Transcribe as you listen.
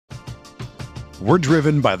We're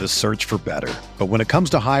driven by the search for better. But when it comes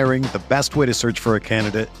to hiring, the best way to search for a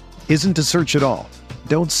candidate isn't to search at all.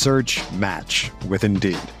 Don't search, match with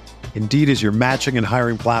Indeed. Indeed is your matching and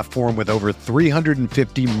hiring platform with over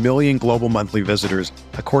 350 million global monthly visitors,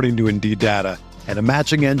 according to Indeed data, and a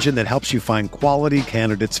matching engine that helps you find quality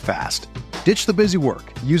candidates fast. Ditch the busy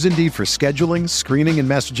work. Use Indeed for scheduling, screening, and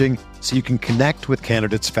messaging so you can connect with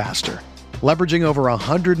candidates faster. Leveraging over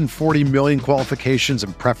 140 million qualifications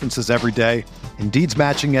and preferences every day, Indeed's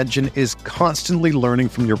matching engine is constantly learning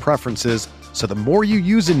from your preferences, so the more you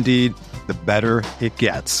use Indeed, the better it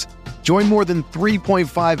gets. Join more than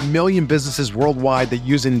 3.5 million businesses worldwide that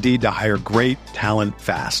use Indeed to hire great talent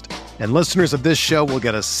fast. And listeners of this show will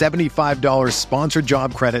get a $75 sponsored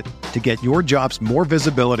job credit to get your jobs more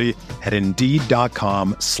visibility at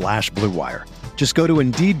Indeed.com/Blue Wire. Just go to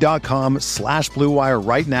Indeed.com/Blue Wire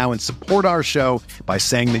right now and support our show by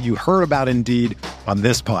saying that you heard about Indeed on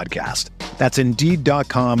this podcast. That's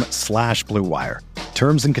Indeed.com/Blue Wire.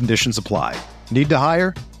 Terms and conditions apply. Need to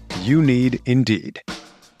hire? You need Indeed.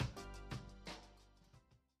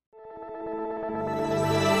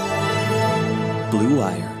 Blue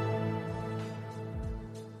Wire.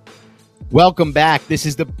 Welcome back. This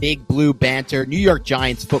is the Big Blue Banter New York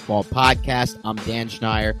Giants football podcast. I'm Dan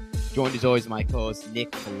Schneier, joined as always by my co-host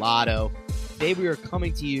Nick Filato. Today we are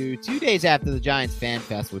coming to you 2 days after the Giants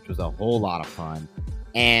Fanfest, which was a whole lot of fun,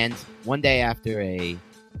 and 1 day after a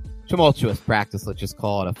tumultuous practice, let's just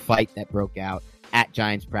call it a fight that broke out at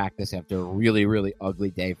Giants practice after a really, really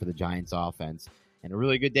ugly day for the Giants offense and a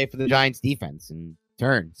really good day for the Giants defense in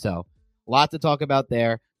turn. So a lot to talk about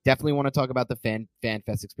there. Definitely want to talk about the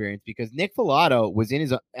Fanfest experience because Nick Filato was in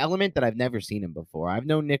his element that I've never seen him before. I've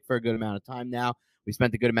known Nick for a good amount of time now. We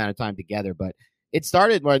spent a good amount of time together, but it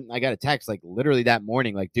started when I got a text like literally that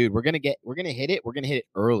morning, like, dude, we're going to hit it. We're going to hit it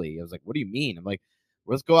early. I was like, what do you mean? I'm like,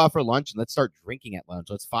 let's go out for lunch and let's start drinking at lunch.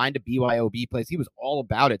 Let's find a BYOB place. He was all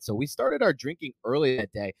about it. So we started our drinking early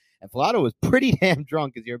that day, and Filato was pretty damn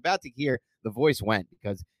drunk, as you're about to hear. The voice went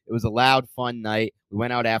because it was a loud, fun night. We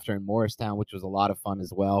went out after in Morristown, which was a lot of fun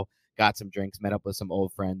as well. Got some drinks, met up with some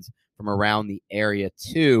old friends from around the area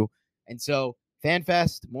too. And so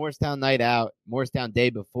Fanfest, Morristown night out, Morristown day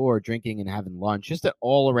before, drinking and having lunch. Just an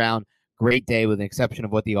all-around great day with the exception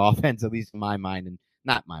of what the offense, at least in my mind, and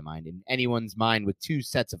not my mind, in anyone's mind with a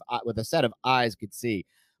set of eyes could see,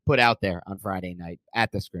 put out there on Friday night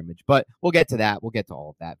at the scrimmage. But we'll get to that. We'll get to all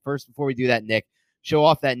of that. First, before we do that, Nick, show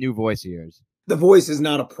off that new voice of yours. The voice is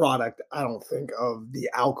not a product, I don't think, of the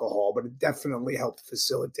alcohol, but it definitely helped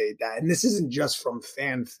facilitate that. And this isn't just from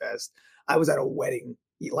Fanfest. I was at a wedding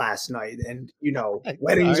last night, and,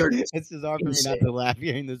 weddings are just This is hard for me not to laugh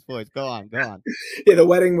hearing this voice. Go on. Yeah, the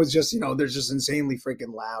wedding was just, they're just insanely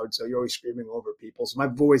freaking loud, so you're always screaming over people. So my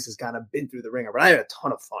voice has kind of been through the ringer, but I had a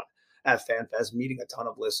ton of fun at Fanfest, meeting a ton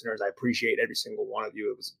of listeners. I appreciate every single one of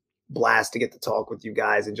you. It was blast to get to talk with you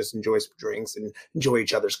guys and just enjoy some drinks and enjoy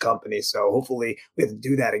each other's company. So hopefully we have to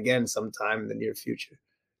do that again sometime in the near future.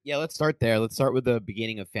 Yeah, let's start there. Let's start with the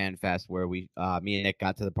beginning of FanFest, where me and Nick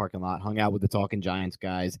got to the parking lot, hung out with the Talking Giants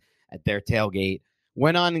guys at their tailgate,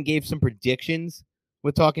 went on and gave some predictions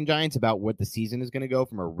with Talking Giants about what the season is going to go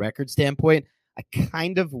from a record standpoint. I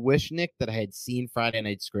kind of wish, Nick, that I had seen Friday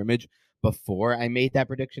Night Scrimmage before I made that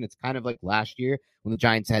prediction. It's kind of like last year when the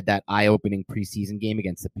Giants had that eye-opening preseason game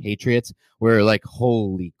against the Patriots, where like,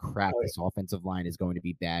 holy crap, this offensive line is going to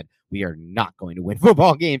be bad. We are not going to win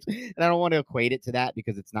football games. And I don't want to equate it to that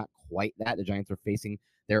because it's not quite that. The Giants are facing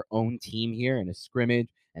their own team here in a scrimmage,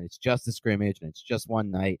 and it's just a scrimmage, and it's just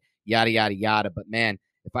one night, yada, yada, yada. But man,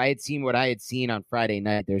 if I had seen what I had seen on Friday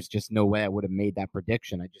night, there's just no way I would have made that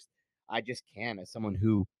prediction. I just can't, as someone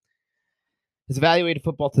who has evaluated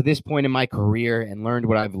football to this point in my career and learned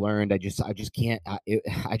what I've learned. I just can't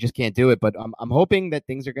do it. But I'm hoping that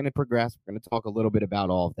things are going to progress. We're going to talk a little bit about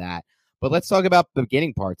all of that. But let's talk about the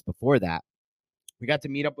beginning parts before that. We got to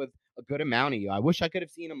meet up with a good amount of you. I wish I could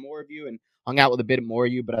have seen more of you and hung out with a bit more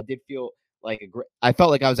of you, but I did feel like I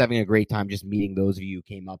felt like I was having a great time just meeting those of you who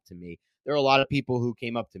came up to me. There are a lot of people who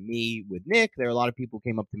came up to me with Nick. There are a lot of people who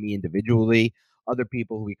came up to me individually. Other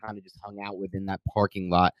people who we kind of just hung out with in that parking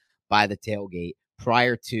lot by the tailgate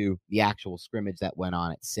prior to the actual scrimmage that went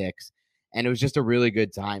on at 6. And it was just a really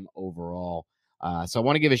good time overall. So I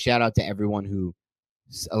want to give a shout out to everyone who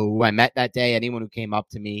I met that day, anyone who came up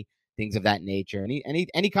to me, things of that nature,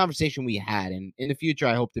 any conversation we had. And in the future,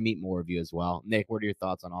 I hope to meet more of you as well. Nick, what are your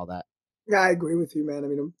thoughts on all that? Yeah, I agree with you, man. I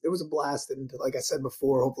mean, it was a blast. And like I said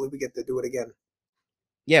before, hopefully we get to do it again.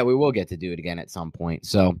 Yeah, we will get to do it again at some point.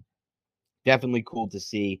 So definitely cool to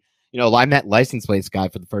see. I met License Plates Guy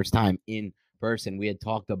for the first time in person. We had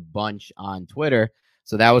talked a bunch on Twitter,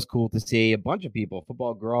 So that was cool to see. A bunch of people,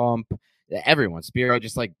 Football Grump, everyone, Spiro,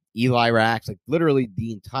 just like Eli Rax, like literally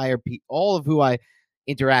the entire all of who I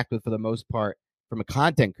interact with for the most part from a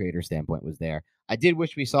content creator standpoint was there. I did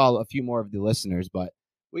wish we saw a few more of the listeners, but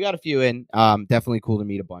we got a few in. Definitely cool to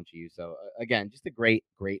meet a bunch of you. So again, just a great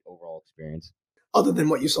overall experience. Other than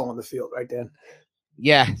what you saw on the field, right, Dan?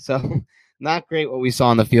 Yeah, so not great what we saw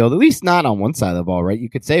on the field, at least not on one side of the ball, right? You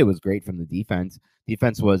could say it was great from the defense.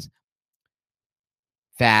 Defense was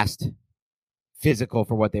fast, physical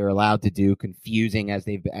for what they were allowed to do, confusing as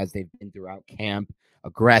they've been throughout camp,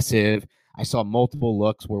 aggressive. I saw multiple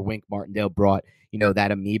looks where Wink Martindale brought,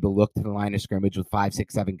 that amoeba look to the line of scrimmage with 5,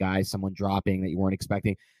 6, 7 guys, someone dropping that you weren't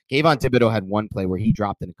expecting. Kayvon Thibodeau had one play where he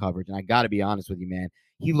dropped into coverage, and I got to be honest with you, man,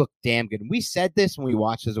 he looked damn good. And we said this when we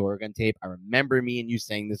watched his Oregon tape. I remember me and you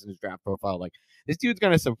saying this in his draft profile, like, this dude's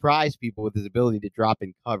going to surprise people with his ability to drop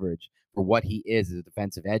in coverage for what he is as a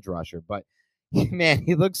defensive edge rusher. But man,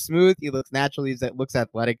 he looks smooth. He looks natural. He looks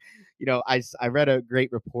athletic. I read a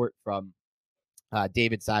great report from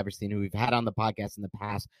David Syverstein, who we've had on the podcast in the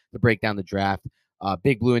past to break down the draft.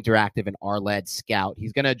 Big Blue Interactive and R-Led Scout.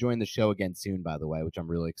 He's going to join the show again soon, by the way, which I'm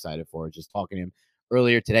really excited for. Just talking to him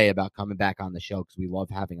earlier today about coming back on the show because we love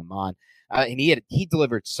having him on. And he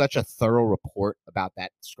delivered such a thorough report about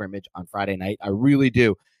that scrimmage on Friday night. I really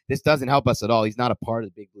do. This doesn't help us at all. He's not a part of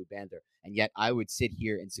the Big Blue Banter. And yet I would sit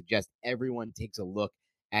here and suggest everyone takes a look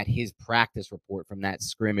at his practice report from that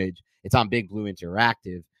scrimmage. It's on Big Blue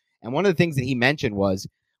Interactive. And one of the things that he mentioned was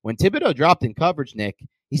when Thibodeau dropped in coverage, Nick,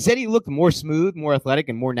 he said he looked more smooth, more athletic,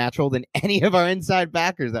 and more natural than any of our inside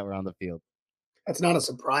backers that were on the field. That's not a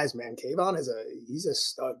surprise, man. Kayvon he's a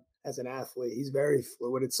stud as an athlete. He's very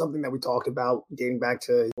fluid. It's something that we talked about dating back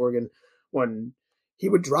to Oregon when he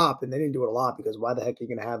would drop, and they didn't do it a lot because why the heck are you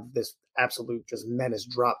going to have this absolute just menace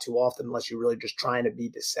drop too often unless you're really just trying to be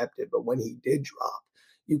deceptive? But when he did drop,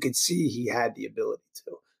 you could see he had the ability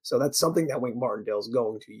to. So that's something that Wink Martindale is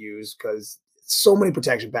going to use because so many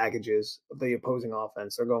protection packages of the opposing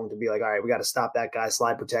offense are going to be like, all right, we got to stop that guy,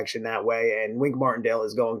 slide protection that way. And Wink Martindale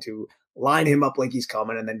is going to line him up like he's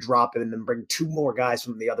coming and then drop it and then bring 2 more guys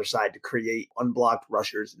from the other side to create unblocked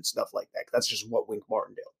rushers and stuff like that. That's just what Wink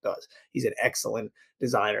Martindale does. He's an excellent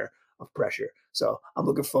designer of pressure. So I'm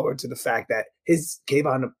looking forward to the fact that his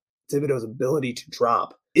Kayvon Thibodeau's ability to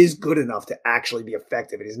drop is good enough to actually be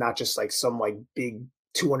effective. It is not just like some like big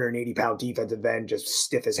 280-pound defensive end just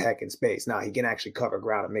stiff as heck in space. Now he can actually cover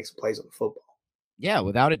ground and make some plays on the football. Yeah,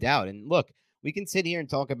 without a doubt. And look, we can sit here and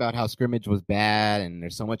talk about how scrimmage was bad and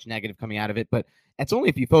there's so much negative coming out of it, but that's only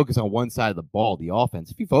if you focus on one side of the ball, the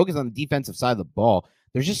offense. If you focus on the defensive side of the ball,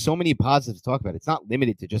 there's just so many positives to talk about. It's not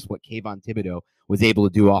limited to just what Kayvon Thibodeau was able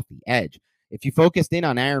to do off the edge. If you focused in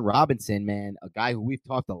on Aaron Robinson, man, a guy who we've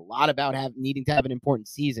talked a lot about needing to have an important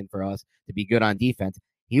season for us to be good on defense,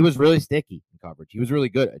 he was really sticky in coverage. He was really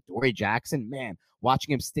good. Adoree Jackson, man,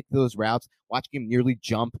 watching him stick to those routes, watching him nearly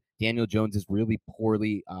jump Daniel Jones's really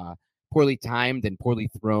poorly timed and poorly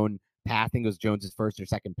thrown pass. I think it was Jones's first or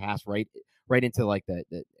second pass right into like the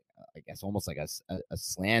I guess almost like a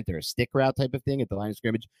slant or a stick route type of thing at the line of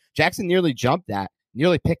scrimmage. Jackson nearly jumped that,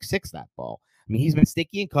 nearly picked 6 that ball. I mean, he's been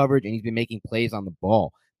sticky in coverage and he's been making plays on the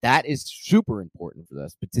ball. That is super important for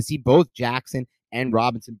this. But to see both Jackson and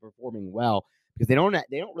Robinson performing well, because they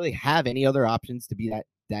don't really have any other options to be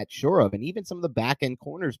that sure of. And even some of the back end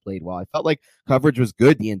corners played well. I felt like coverage was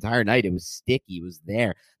good the entire night. It was sticky. It was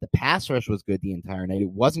there. The pass rush was good the entire night. It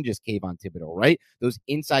wasn't just Kayvon Thibodeau, right? Those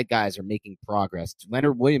inside guys are making progress.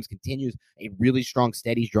 Leonard Williams continues a really strong,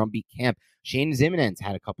 steady drumbeat camp. Shane Zimenez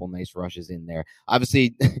had a couple nice rushes in there.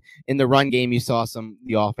 Obviously, in the run game, you saw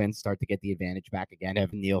the offense start to get the advantage back again.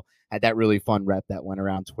 Evan Neal had that really fun rep that went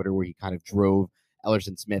around Twitter where he kind of drove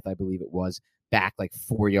Ellerson Smith, I believe it was, back like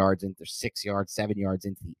 4 yards into 6 yards, 7 yards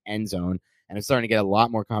into the end zone. And I'm starting to get a lot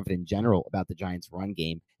more confident in general about the Giants' run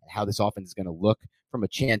game and how this offense is going to look from a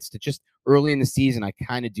chance to just early in the season. I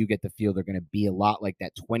kind of do get the feel they're going to be a lot like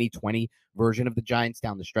that 2020 version of the Giants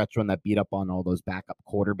down the stretch run that beat up on all those backup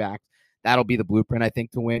quarterbacks. That'll be the blueprint, I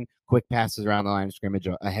think, to win. Quick passes around the line of scrimmage,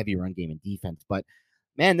 a heavy run game and defense. But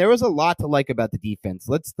man, there was a lot to like about the defense.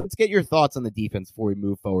 Let's get your thoughts on the defense before we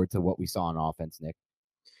move forward to what we saw on offense, Nick.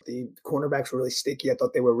 The cornerbacks were really sticky. I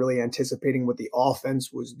thought they were really anticipating what the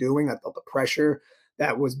offense was doing. I thought the pressure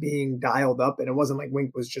that was being dialed up, and it wasn't like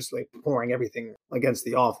Wink was just like pouring everything against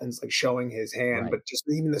the offense, like showing his hand, right. But just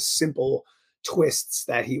even the simple twists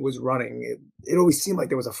that he was running, it always seemed like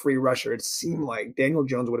there was a free rusher. It seemed like Daniel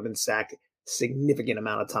Jones would have been sacked a significant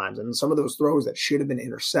amount of times. And some of those throws that should have been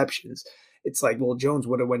interceptions, it's like, well, Jones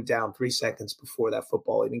would have went down 3 seconds before that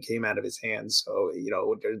football even came out of his hands. So,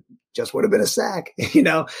 there just would have been a sack,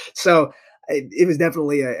 So it was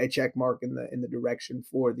definitely a check mark in the direction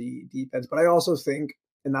for the defense. But I also think,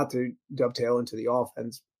 and not to dovetail into the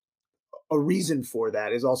offense, a reason for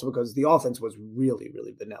that is also because the offense was really,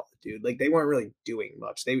 really vanilla, dude. Like they weren't really doing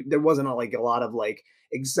much. There wasn't like a lot of like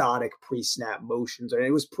exotic pre-snap motions, and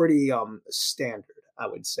it was pretty standard, I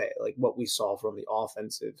would say, like what we saw from the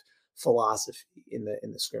offensive philosophy in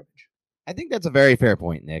the scrimmage. I think that's a very fair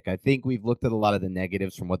point, Nick. I think we've looked at a lot of the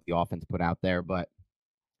negatives from what the offense put out there, but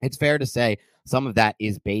it's fair to say some of that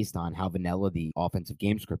is based on how vanilla the offensive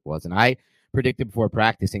game script was. And I predicted before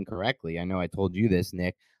practice incorrectly. I know I told you this,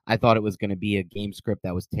 Nick. I thought it was going to be a game script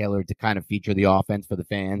that was tailored to kind of feature the offense for the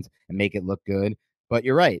fans and make it look good. But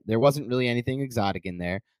you're right. There wasn't really anything exotic in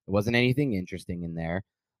there. There wasn't anything interesting in there.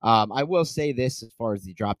 I will say this as far as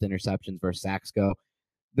the dropped interceptions versus sacks go.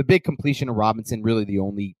 The big completion of Robinson, really the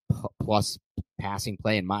only plus passing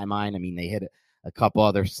play in my mind. I mean, they hit a couple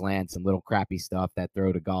other slants and little crappy stuff. That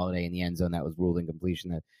throw to Galladay in the end zone that was ruled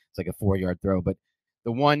incompletion. It's like a 4-yard throw. But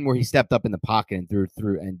the one where he stepped up in the pocket and threw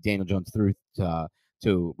and Daniel Jones threw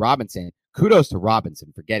to Robinson, kudos to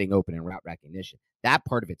Robinson for getting open and route recognition. That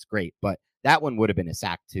part of it's great, but that one would have been a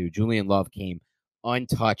sack too. Julian Love came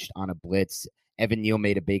untouched on a blitz. Evan Neal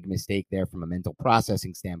made a big mistake there from a mental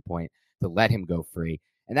processing standpoint to let him go free.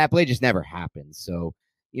 And that play just never happened. So,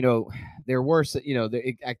 there were,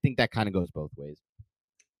 I think that kind of goes both ways.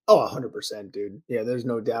 Oh, 100%, dude. Yeah, there's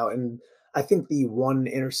no doubt. And I think the one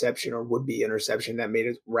interception or would-be interception that made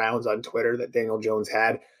its rounds on Twitter that Daniel Jones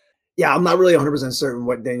had, yeah, I'm not really 100% certain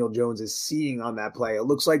what Daniel Jones is seeing on that play. It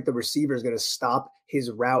looks like the receiver is going to stop his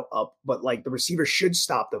route up, but like the receiver should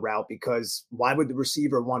stop the route because why would the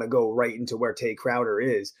receiver want to go right into where Tay Crowder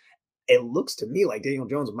is? It looks to me like Daniel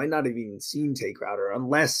Jones might not have even seen Tay Crowder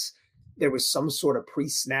unless there was some sort of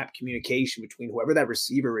pre-snap communication between whoever that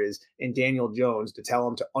receiver is and Daniel Jones to tell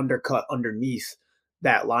him to undercut underneath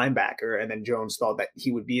that linebacker. And then Jones thought that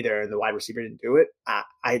he would be there and the wide receiver didn't do it.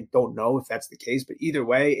 I don't know if that's the case, but either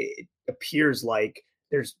way, it appears like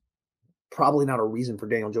there's probably not a reason for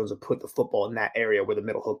Daniel Jones to put the football in that area where the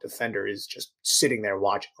middle hook defender is just sitting there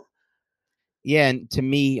watching him. Yeah, and to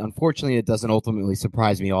me, unfortunately, it doesn't ultimately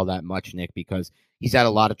surprise me all that much, Nick, because he's had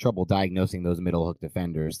a lot of trouble diagnosing those middle hook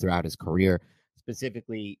defenders throughout his career,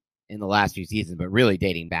 specifically in the last few seasons, but really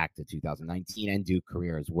dating back to 2019 and Duke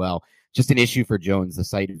career as well. Just an issue for Jones,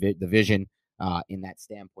 the vision in that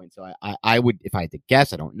standpoint. So I would, if I had to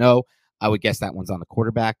guess, I don't know, I would guess that one's on the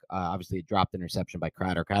quarterback. Obviously, a dropped interception by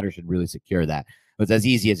Crowder. Crowder should really secure that. It was as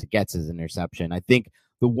easy as it gets as an interception. I think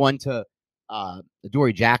the one to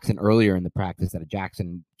Dory Jackson earlier in the practice that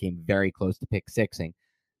Jackson came very close to pick sixing.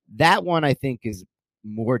 That one I think is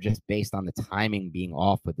more just based on the timing being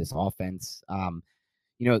off with this offense.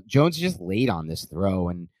 Jones is just late on this throw,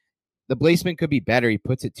 and the placement could be better. He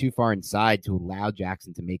puts it too far inside to allow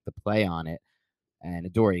Jackson to make the play on it. And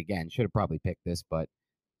Adoree, again, should have probably picked this, but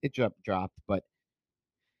it dropped. But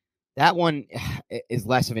that one is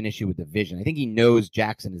less of an issue with the vision. I think he knows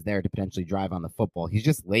Jackson is there to potentially drive on the football. He's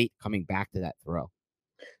just late coming back to that throw.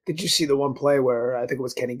 Did you see the one play where I think it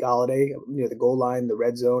was Kenny Galladay near the goal line, the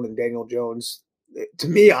red zone, and Daniel Jones? To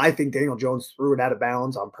me, I think Daniel Jones threw it out of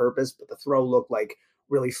bounds on purpose, but the throw looked like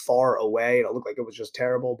really far away, and it looked like it was just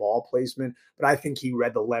terrible ball placement. But I think he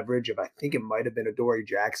read the leverage of, I think it might have been Adoree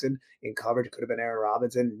Jackson in coverage. It could have been Aaron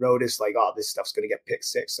Robinson. Noticed like, oh, this stuff's going to get pick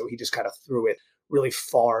six. So he just kind of threw it really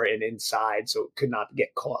far and inside, so it could not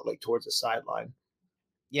get caught like towards the sideline.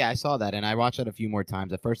 Yeah, I saw that, and I watched it a few more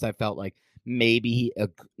times. At first, I felt like maybe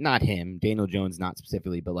not him, Daniel Jones, not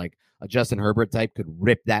specifically, but like a Justin Herbert type could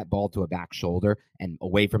rip that ball to a back shoulder and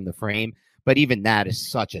away from the frame. But even that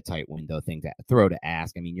is such a tight window thing to throw to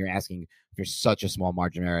ask. I mean, you're asking for such a small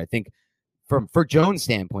margin of error. I think for Jones'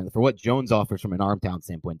 standpoint, for what Jones offers from an arm talent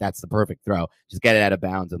standpoint, that's the perfect throw. Just get it out of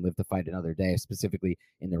bounds and live to fight another day, specifically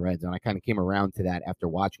in the red zone. I kind of came around to that after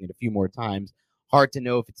watching it a few more times. Hard to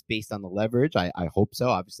know if it's based on the leverage. I hope so.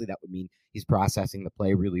 Obviously, that would mean he's processing the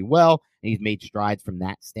play really well, and he's made strides from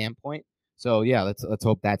that standpoint. So, yeah, let's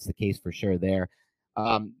hope that's the case for sure there.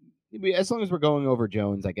 As long as we're going over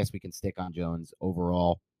Jones, I guess we can stick on Jones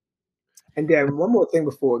overall. And Dan, one more thing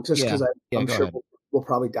before, just because I'm sure ahead. we'll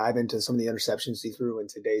probably dive into some of the interceptions he threw in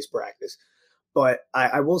today's practice. But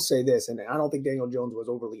I will say this, and I don't think Daniel Jones was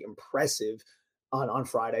overly impressive on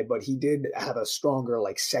Friday, but he did have a stronger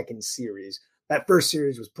like second series. That first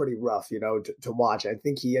series was pretty rough, to watch. I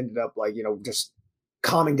think he ended up like, just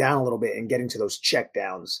calming down a little bit and getting to those check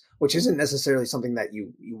downs, which isn't necessarily something that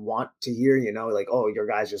you want to hear, like, oh, your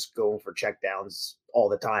guy's just going for check downs all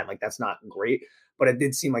the time. Like that's not great. But it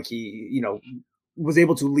did seem like he, was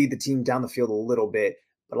able to lead the team down the field a little bit,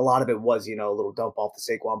 But a lot of it was, a little dump off to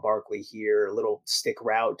Saquon Barkley here, a little stick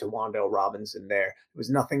route to Wan'Dale Robinson there. It was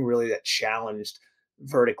nothing really that challenged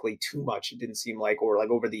vertically too much. It didn't seem like, or like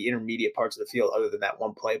over the intermediate parts of the field, other than that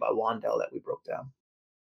one play by Wan'Dale that we broke down.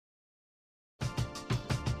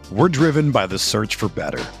 We're driven by the search for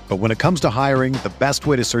better. But when it comes to hiring, the best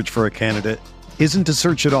way to search for a candidate isn't to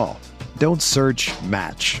search at all. Don't search,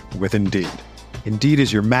 match with Indeed. Indeed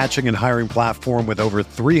is your matching and hiring platform with over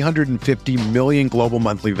 350 million global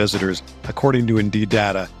monthly visitors, according to Indeed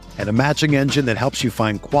data, and a matching engine that helps you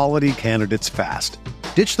find quality candidates fast.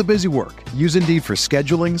 Ditch the busy work. Use Indeed for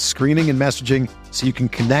scheduling, screening, and messaging so you can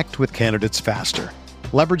connect with candidates faster.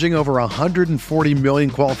 Leveraging over 140 million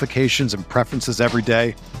qualifications and preferences every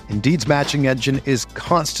day, Indeed's matching engine is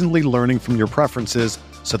constantly learning from your preferences,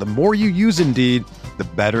 so the more you use Indeed, the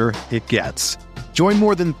better it gets. Join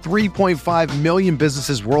more than 3.5 million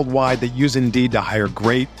businesses worldwide that use Indeed to hire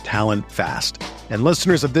great talent fast. And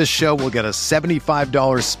listeners of this show will get a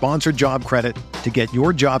 $75 sponsored job credit to get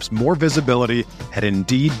your jobs more visibility at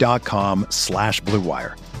Indeed.com/Blue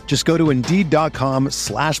Wire. Just go to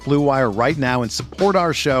Indeed.com/Blue Wire right now and support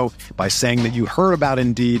our show by saying that you heard about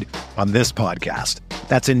Indeed on this podcast.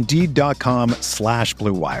 That's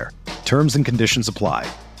Indeed.com/Blue Wire. Terms and conditions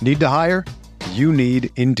apply. Need to hire? You need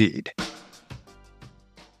Indeed.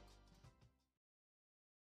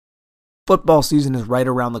 Football season is right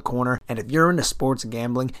around the corner, and if you're into sports and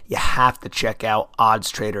gambling, you have to check out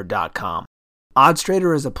oddstrader.com.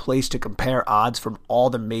 OddsTrader is a place to compare odds from all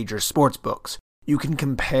the major sports books. You can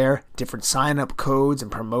compare different sign-up codes and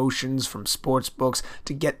promotions from sports books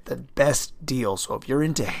to get the best deal. So if you're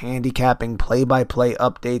into handicapping, play-by-play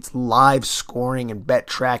updates, live scoring and bet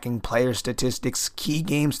tracking, player statistics, key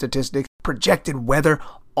game statistics, projected weather,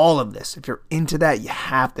 all of this, if you're into that, you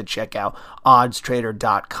have to check out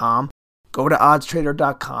oddstrader.com. Go to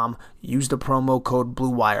oddstrader.com, use the promo code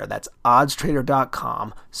BlueWire. That's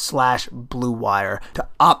oddstrader.com/BlueWire to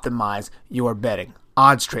optimize your betting.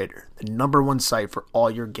 OddsTrader, the #1 site for all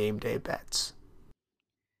your game day bets.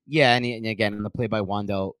 Yeah, and again, in the play by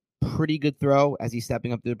Wan'Dale, pretty good throw as he's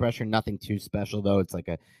stepping up to the pressure. Nothing too special, though. It's like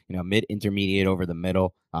a mid-intermediate over the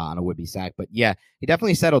middle on a would-be sack. But yeah, he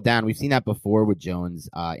definitely settled down. We've seen that before with Jones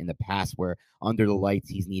in the past, where under the lights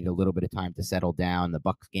he's needed a little bit of time to settle down. The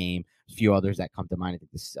Bucs game, a few others that come to mind. I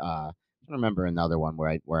think this. I don't remember another one where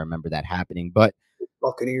I remember that happening, but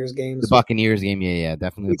Buccaneers games. The Buccaneers game, yeah,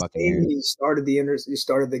 definitely the Buccaneers. He started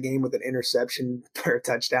the game with an interception for a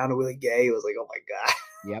touchdown to Willie Gay. It was like, oh my god.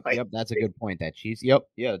 Yep, that's a good point. That Chiefs. Yep,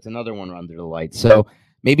 yeah, it's another one under the lights. So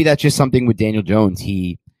maybe that's just something with Daniel Jones.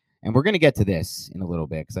 And we're gonna get to this in a little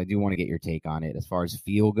bit because I do want to get your take on it as far as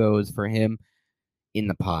feel goes for him in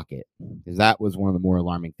the pocket, because that was one of the more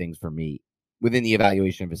alarming things for me within the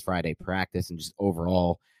evaluation of his Friday practice and just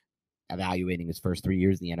overall evaluating his first 3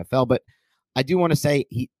 years in the NFL. But I do want to say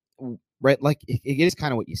it is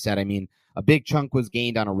kind of what you said. I mean, a big chunk was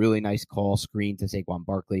gained on a really nice call screen to Saquon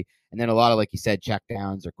Barkley. And then a lot of, like you said, check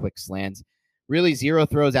downs or quick slants. Really zero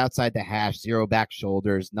throws outside the hash, zero back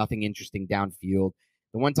shoulders, nothing interesting downfield.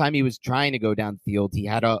 The one time he was trying to go downfield, he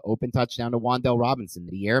had an open touchdown to Wan'Dale Robinson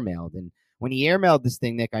that he airmailed. And when he airmailed this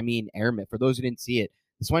thing, Nick, I mean airmail. For those who didn't see it,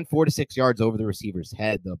 this went 4 to 6 yards over the receiver's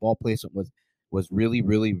head. The ball placement was really,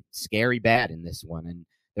 really scary bad in this one. And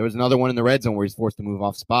there was another one in the red zone where he's forced to move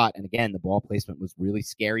off spot. And again, the ball placement was really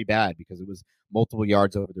scary bad because it was multiple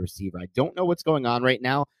yards over the receiver. I don't know what's going on right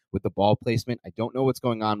now with the ball placement. I don't know what's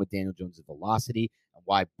going on with Daniel Jones' velocity and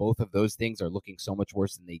why both of those things are looking so much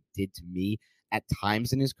worse than they did to me at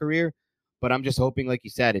times in his career. But I'm just hoping, like you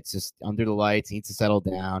said, it's just under the lights. He needs to settle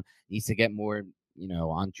down, needs to get more,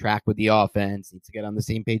 on track with the offense, needs to get on the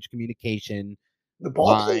same page communication. The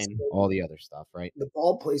ball placement, all the other stuff, right? The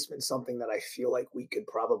ball placement is something that I feel like we could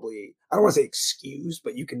probably, I don't want to say excuse,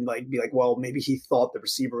 but you can be like, well, maybe he thought the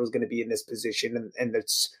receiver was going to be in this position and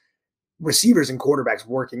it's receivers and quarterbacks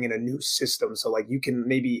working in a new system. So you can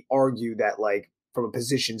maybe argue that from a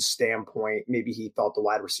position standpoint, maybe he thought the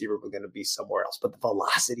wide receiver was going to be somewhere else. But the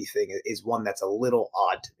velocity thing is one that's a little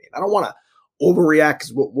odd to me. And I don't want to overreact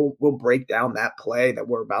because we'll break down that play that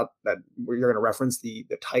you're going to reference the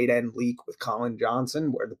tight end leak with Colin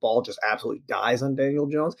Johnson where the ball just absolutely dies on Daniel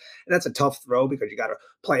Jones. And that's a tough throw because you got to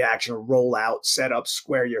play action, roll out, set up,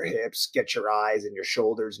 square your hips, get your eyes and your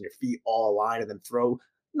shoulders and your feet all aligned and then throw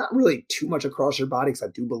not really too much across your body because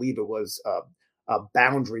I do believe it was a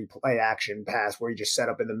boundary play action pass where he just set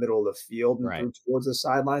up in the middle of the field and threw towards the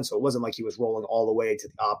sideline. So it wasn't like he was rolling all the way to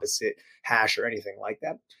the opposite hash or anything like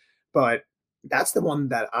that. But that's the one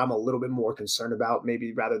that I'm a little bit more concerned about,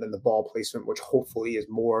 maybe rather than the ball placement, which hopefully is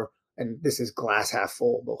more and this is glass half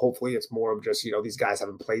full, but hopefully it's more of just, these guys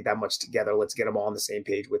haven't played that much together. Let's get them all on the same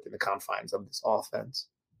page within the confines of this offense.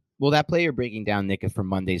 Well, that play you're breaking down, Nick, is from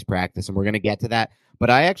Monday's practice, and we're going to get to that. But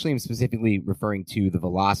I actually am specifically referring to the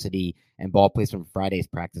velocity and ball placement from Friday's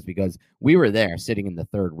practice, because we were there sitting in the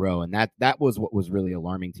third row, and that was what was really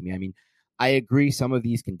alarming to me. I mean, I agree some of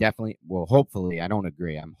these can definitely, well, hopefully, I don't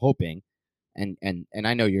agree. I'm hoping, and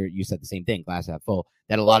I know you said the same thing, glass half full,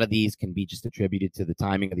 that a lot of these can be just attributed to the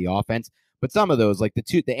timing of the offense. But some of those, like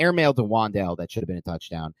the airmail to Wandale that should have been a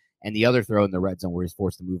touchdown, and the other throw in the red zone where he's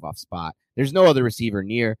forced to move off spot. There's no other receiver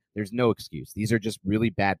near. There's no excuse. These are just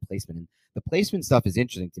really bad placement. And the placement stuff is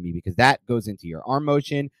interesting to me because that goes into your arm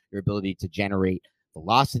motion, your ability to generate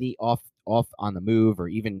velocity off on the move, or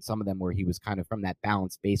even some of them where he was kind of from that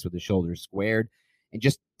balanced base with the shoulders squared, and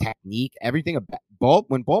just technique, everything about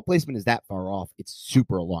when ball placement is that far off, it's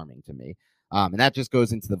super alarming to me. And that just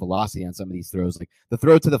goes into the velocity on some of these throws, like the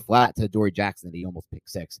throw to the flat to Adoree Jackson that he almost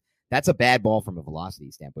picked six. That's a bad ball from a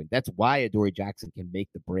velocity standpoint. That's why Adoree Jackson can make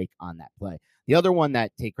the break on that play. The other one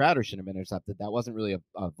that Tate Crowder should have been intercepted, that wasn't really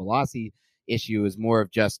a velocity issue. Is more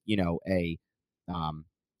of just, like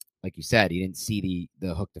you said, he didn't see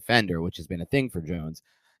the hook defender, which has been a thing for Jones.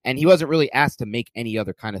 And he wasn't really asked to make any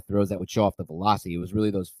other kind of throws that would show off the velocity. It was really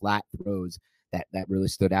those flat throws that really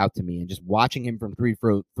stood out to me. And just watching him from three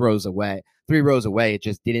rows away, it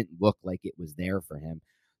just didn't look like it was there for him.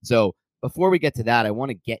 So before we get to that, I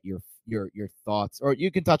want to get your thoughts, or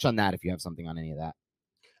you can touch on that if you have something on any of that.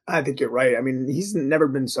 I think you're right. I mean, he's never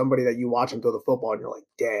been somebody that you watch him throw the football and you're like,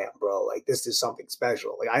 damn, bro, like this is something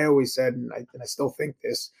special. Like I always said, and I still think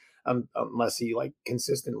this, unless he like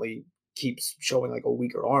consistently keeps showing like a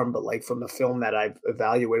weaker arm, but like from the film that I've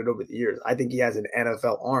evaluated over the years, I think he has an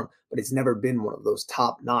NFL arm, but it's never been one of those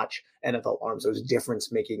top notch NFL arms, those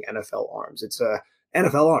difference making NFL arms. It's a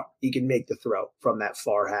NFL arm. He can make the throw from that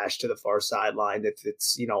far hash to the far sideline if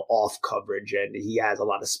it's, off coverage, and he has a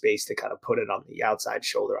lot of space to kind of put it on the outside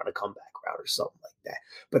shoulder on a comeback route or something like that.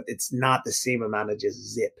 But it's not the same amount of just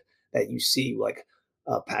zip that you see like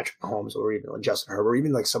Patrick Mahomes or even like Justin Herbert, or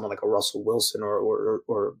even like someone like a Russell Wilson,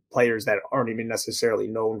 or players that aren't even necessarily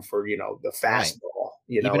known for, the fastball.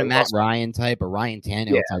 Right. Even a Matt Ryan type, or Ryan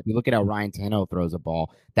Tannehill type. You look at how Ryan Tannehill throws a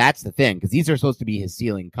ball. That's the thing, because these are supposed to be his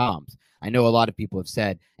ceiling comps. I know a lot of people have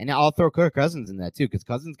said, and I'll throw Kirk Cousins in that too, because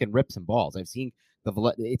Cousins can rip some balls. I've seen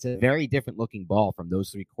it's a very different looking ball from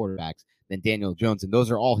those three quarterbacks than Daniel Jones, and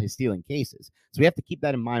those are all his ceiling cases. So we have to keep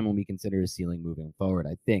that in mind when we consider his ceiling moving forward.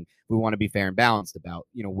 I think we want to be fair and balanced about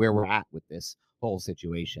where we're at with this whole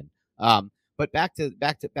situation. But back to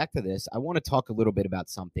this, I want to talk a little bit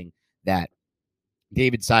about something that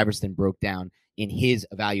David Syverson broke down in his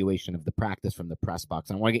evaluation of the practice from the press box.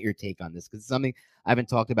 And I want to get your take on this because it's something I haven't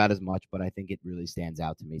talked about as much, but I think it really stands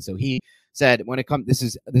out to me. So he said, when it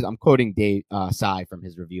comes, I'm quoting Dave Sy from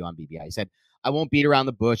his review on BBI. He said, "I won't beat around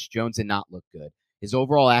the bush. Jones did not look good. His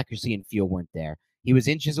overall accuracy and feel weren't there. He was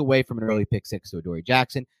inches away from an early pick six to Adoree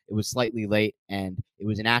Jackson. It was slightly late, and it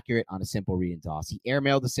was inaccurate on a simple read and toss. He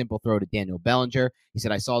airmailed a simple throw to Daniel Bellinger. He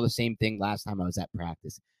said, I saw the same thing last time I was at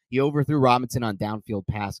practice. He overthrew Robinson on downfield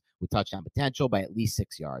pass with touchdown potential by at least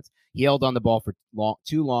 6 yards. He held on the ball for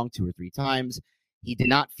too long 2 or 3 times. He did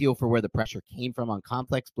not feel for where the pressure came from on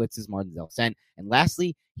complex blitzes Martindale sent. And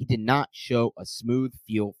lastly, he did not show a smooth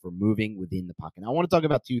feel for moving within the pocket." Now, I want to talk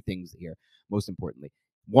about 2 things here, most importantly.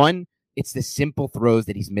 One, it's the simple throws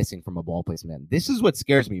that he's missing from a ball placement end. This is what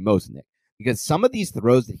scares me most, Nick, because some of these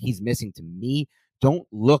throws that he's missing to me don't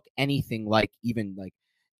look anything like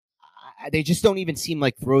they just don't even seem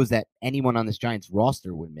like throws that anyone on this Giants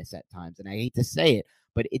roster would miss at times. And I hate to say it,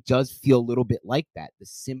 but it does feel a little bit like that, the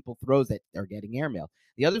simple throws that are getting airmail.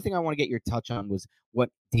 The other thing I want to get your touch on was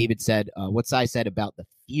what David said, what Sy said about the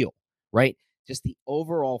feel, right? Just the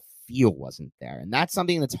overall feel wasn't there. And that's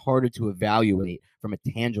something that's harder to evaluate from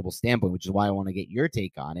a tangible standpoint, which is why I want to get your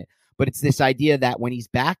take on it. But it's this idea that when he's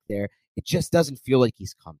back there, it just doesn't feel like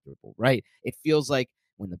he's comfortable, right? It feels like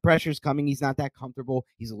when the pressure's coming, he's not that comfortable.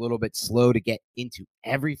 He's a little bit slow to get into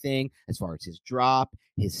everything as far as his drop,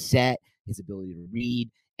 his set, his ability to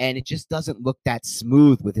read. And it just doesn't look that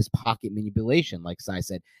smooth with his pocket manipulation, like Sy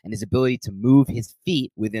said, and his ability to move his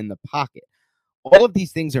feet within the pocket. All of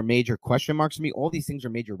these things are major question marks for me. All these things are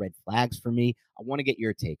major red flags for me. I want to get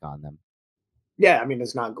your take on them. Yeah, I mean,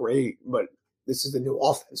 it's not great, but this is the new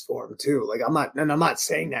offense for him too. Like I'm not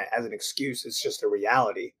saying that as an excuse. It's just a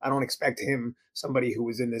reality. I don't expect him, somebody who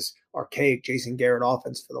was in this archaic Jason Garrett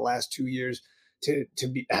offense for the last 2 years, to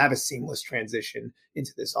have a seamless transition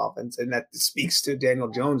into this offense. And that speaks to Daniel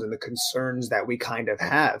Jones and the concerns that we kind of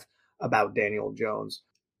have about Daniel Jones.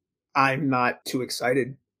 I'm not too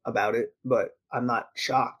excited about it, but I'm not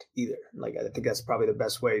shocked either. Like, I think that's probably the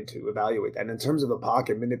best way to evaluate that. And in terms of the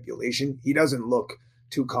pocket manipulation, he doesn't look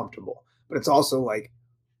too comfortable. But it's also like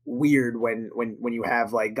weird when you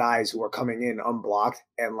have like guys who are coming in unblocked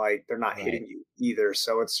and like they're not Right. hitting you either.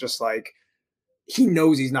 So it's just like he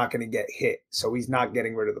knows he's not going to get hit, so he's not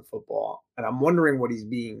getting rid of the football. And I'm wondering what he's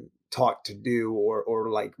being taught to do, or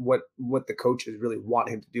like what the coaches really want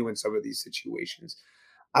him to do in some of these situations.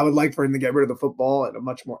 I would like for him to get rid of the football in a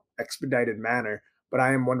much more expedited manner. But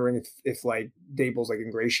I am wondering if like Dable's like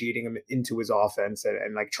ingratiating him into his offense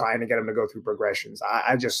and like trying to get him to go through progressions.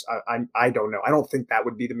 I don't know. I don't think that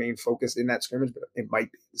would be the main focus in that scrimmage, but it might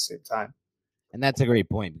be at the same time. And that's a great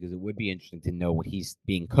point because it would be interesting to know what he's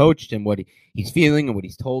being coached and what he's feeling and what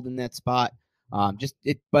he's told in that spot.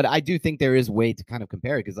 But I do think there is a way to kind of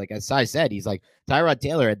compare it because, like as Cy said, he's like Tyrod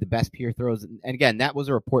Taylor had the best pure throws, and again, that was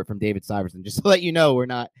a report from David Syverson. Just to let you know, we're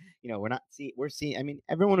not see we're seeing. I mean,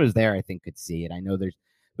 everyone who was there, I think, could see it. I know there's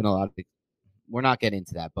been a lot of. We're not getting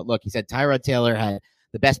into that, but look, he said Tyrod Taylor had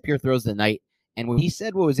the best pure throws of the night, and when he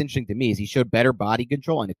said what was interesting to me is he showed better body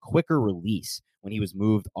control and a quicker release when he was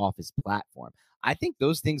moved off his platform. I think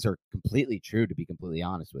those things are completely true, to be completely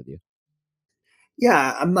honest with you.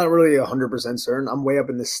 Yeah, I'm not really 100% certain. I'm way up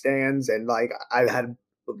in the stands, and like I've had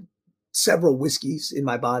several whiskeys in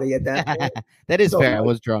my body at that point. That is So fair. I like,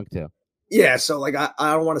 was drunk too. yeah, so like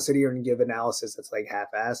I don't want to sit here and give analysis that's like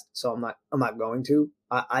half-assed. So I'm not going to.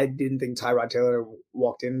 I didn't think Tyrod Taylor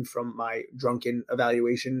walked in from my drunken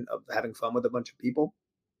evaluation of having fun with a bunch of people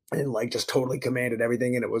and like just totally commanded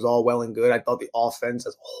everything, and it was all well and good. I thought the offense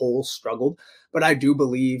as a whole struggled, but I do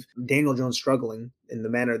believe Daniel Jones struggling in the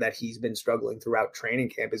manner that he's been struggling throughout training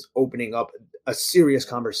camp is opening up a serious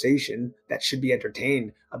conversation that should be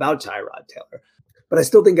entertained about Tyrod Taylor. But I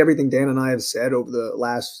still think everything Dan and I have said over the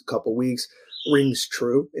last couple weeks rings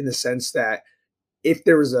true in the sense that if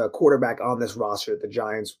there was a quarterback on this roster that the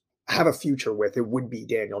Giants have a future with, it would be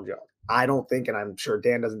Daniel Jones. I don't think, and I'm sure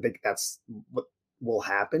Dan doesn't think that's what will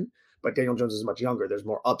happen, but Daniel Jones is much younger. There's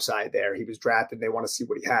more upside there. He was drafted. They want to see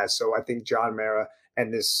what he has. So I think John Mara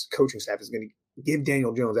and this coaching staff is going to give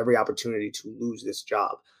Daniel Jones every opportunity to lose this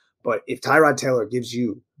job. But if Tyrod Taylor gives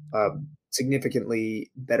you a significantly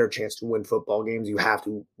better chance to win football games, you have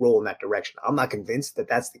to roll in that direction. I'm not convinced that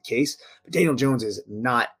that's the case, but Daniel Jones is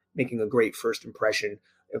not making a great first impression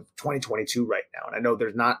of 2022 right now. And I know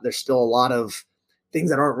there's still a lot of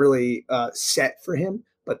things that aren't really set for him,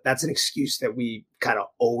 but that's an excuse that we kind of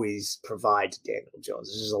always provide to Daniel Jones.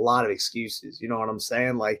 There's just a lot of excuses. You know what I'm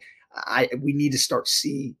saying? Like we need to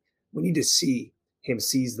see him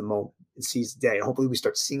seize the moment and seize the day. And hopefully we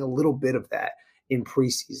start seeing a little bit of that in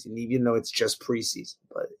preseason, even though it's just preseason.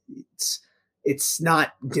 But it's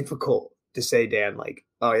not difficult to say, Dan, like,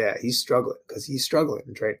 oh yeah, he's struggling because he's struggling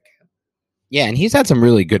in training camp. Yeah, and he's had some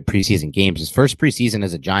really good preseason games. His first preseason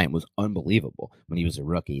as a Giant was unbelievable when he was a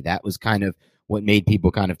rookie. That was kind of what made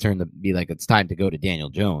people kind of turn to be like, it's time to go to Daniel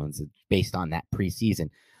Jones based on that preseason.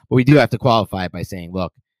 But we do have to qualify it by saying,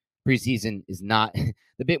 look, preseason is not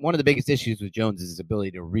one of the biggest issues with Jones is his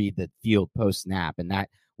ability to read the field post snap, and that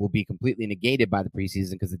will be completely negated by the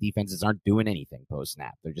preseason because the defenses aren't doing anything post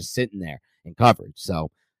snap. They're just sitting there in coverage. So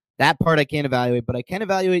that part I can't evaluate, but I can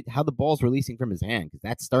evaluate how the ball's releasing from his hand because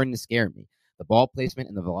that's starting to scare me. The ball placement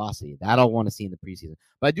and the velocity. That I'll want to see in the preseason.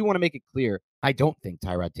 But I do want to make it clear, I don't think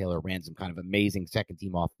Tyrod Taylor ran some kind of amazing second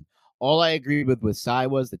team offense. All I agreed with Cy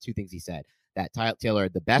was the two things he said. That Tyrod Taylor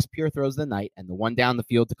had the best pure throws of the night, and the one down the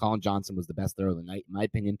field to Colin Johnson was the best throw of the night, in my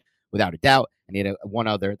opinion, without a doubt. And he had one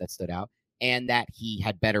other that stood out. And that he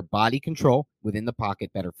had better body control within the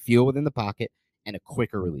pocket, better feel within the pocket, and a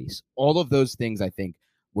quicker release. All of those things, I think,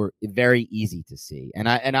 were very easy to see, and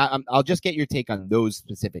I'll just get your take on those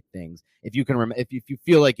specific things. If you can, if you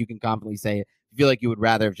feel like you can confidently say it, if you feel like you would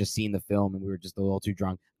rather have just seen the film and we were just a little too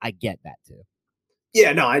drunk, I get that too.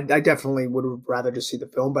 Yeah, no, I definitely would have rather just see the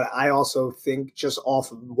film, but I also think just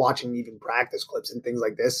off of watching even practice clips and things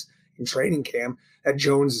like this in training camp, that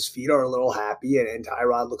Jones's feet are a little happy and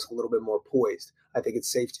Tyrod looks a little bit more poised. I think it's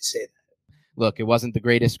safe to say that. Look, it wasn't the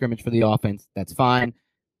greatest scrimmage for the offense. That's fine.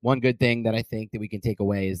 One good thing that I think that we can take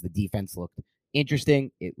away is the defense looked interesting.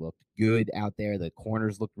 It looked good out there. The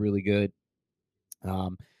corners looked really good.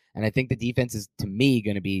 And I think the defense is, to me,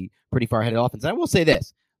 going to be pretty far ahead of offense. And I will say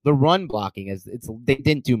this: the run blocking they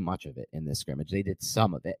didn't do much of it in this scrimmage. They did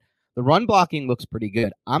some of it. The run blocking looks pretty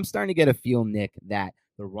good. I'm starting to get a feel, Nick, that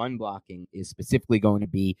the run blocking is specifically going to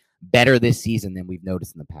be better this season than we've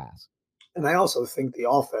noticed in the past. And I also think the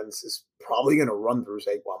offense is probably going to run through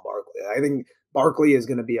Saquon Barkley. I think Barkley is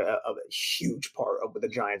going to be a huge part of what the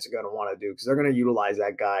Giants are going to want to do because they're going to utilize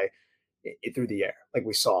that guy through the air. Like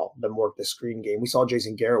we saw them work the screen game. We saw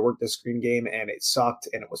Jason Garrett work the screen game, and it sucked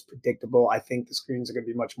and it was predictable. I think the screens are going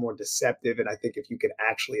to be much more deceptive. And I think if you can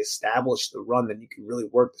actually establish the run, then you can really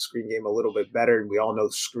work the screen game a little bit better. And we all know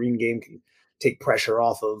the screen game can take pressure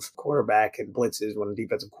off of quarterback and blitzes when the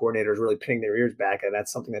defensive coordinator is really pinning their ears back. And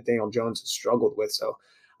that's something that Daniel Jones has struggled with. So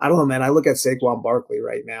I don't know, man. I look at Saquon Barkley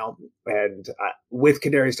right now, and with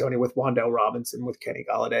Kadarius Toney, with Wan'Dale Robinson, with Kenny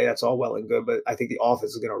Golladay, that's all well and good. But I think the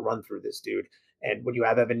offense is going to run through this dude. And when you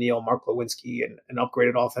have Evan Neal, Mark Lewinsky, and an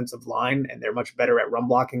upgraded offensive line, and they're much better at run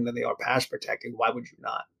blocking than they are pass protecting, why would you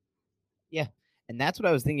not? Yeah, and that's what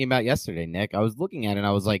I was thinking about yesterday, Nick. I was looking at it, and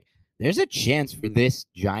I was like, there's a chance for this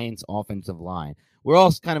Giants offensive line. We're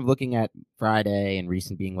all kind of looking at Friday and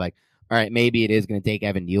recent being like, all right, maybe it is going to take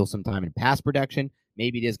Evan Neal some time in pass protection.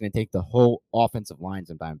 Maybe it is going to take the whole offensive line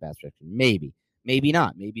some time in pass protection. Maybe. Maybe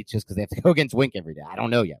not. Maybe it's just because they have to go against Wink every day. I don't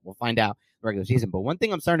know yet. We'll find out the regular season. But one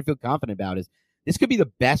thing I'm starting to feel confident about is this could be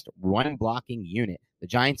the best run blocking unit the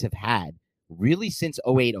Giants have had really since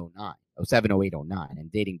 08, 09, 07, 08, 09,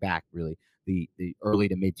 and dating back really the early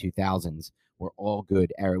to mid 2000s were all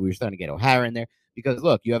good era. We were starting to get O'Hara in there because,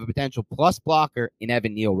 look, you have a potential plus blocker in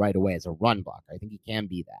Evan Neal right away as a run blocker. I think he can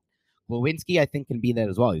be that. Lewinsky, I think, can be that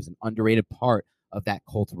as well. He's an underrated part of that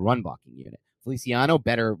Colts run blocking unit. Feliciano,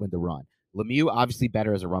 better with the run. Lemieux, obviously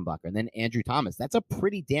better as a run blocker. And then Andrew Thomas. That's a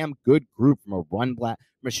pretty damn good group from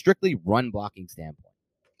a strictly run blocking standpoint.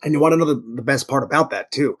 And you want to know the best part about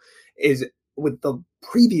that, too, is with the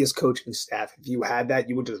previous coaching staff, if you had that,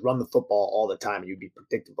 you would just run the football all the time. You'd be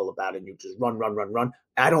predictable about it. And you just run.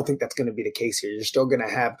 I don't think that's going to be the case here. You're still going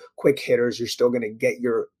to have quick hitters. You're still going to get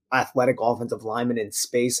your athletic offensive linemen in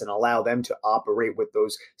space and allow them to operate with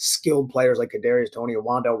those skilled players like Kadarius Toney and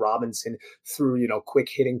Wan'Dale Robinson through, quick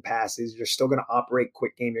hitting passes. You're still going to operate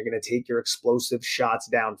quick game. You're going to take your explosive shots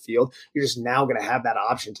downfield. You're just now going to have that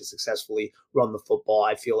option to successfully run the football,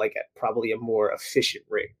 I feel like, at probably a more efficient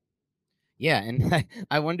rate. Yeah, and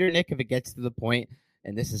I wonder, Nick, if it gets to the point,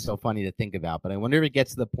 and this is so funny to think about, but I wonder if it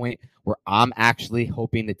gets to the point where I'm actually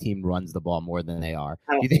hoping the team runs the ball more than they are.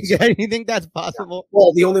 Do you think that's possible?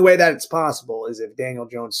 Well, the only way that it's possible is if Daniel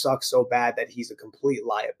Jones sucks so bad that he's a complete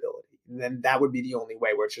liability. And then that would be the only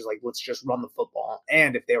way where it's just like, let's just run the football.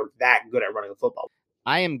 And if they were that good at running the football.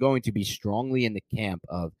 I am going to be strongly in the camp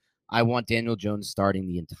of I want Daniel Jones starting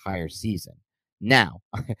the entire season. Now,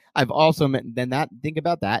 I've also think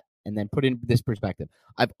about that and then put in this perspective.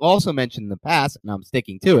 I've also mentioned in the past, and I'm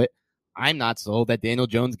sticking to it, I'm not sold that Daniel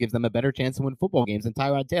Jones gives them a better chance to win football games than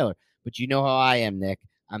Tyrod Taylor. But you know how I am, Nick.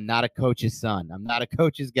 I'm not a coach's son. I'm not a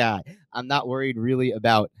coach's guy. I'm not worried really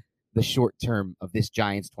about the short term of this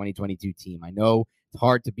Giants 2022 team. I know it's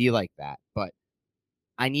hard to be like that, but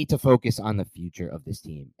I need to focus on the future of this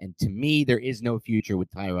team. And to me, there is no future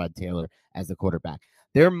with Tyrod Taylor as the quarterback.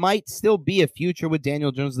 There might still be a future with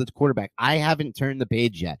Daniel Jones as the quarterback. I haven't turned the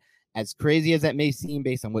page yet. As crazy as that may seem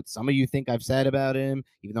based on what some of you think I've said about him,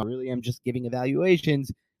 even though really I'm just giving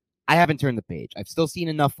evaluations, I haven't turned the page. I've still seen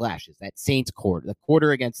enough flashes. That Saints quarter, the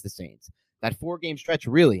quarter against the Saints, that 4-game stretch,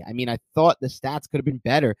 really. I mean, I thought the stats could have been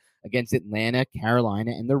better against Atlanta,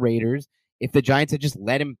 Carolina, and the Raiders if the Giants had just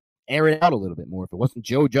let him air it out a little bit more. If it wasn't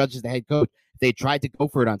Joe Judge as the head coach, if they tried to go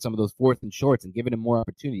for it on some of those 4th and shorts and given him more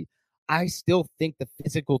opportunity. I still think the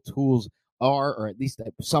physical tools are, or at least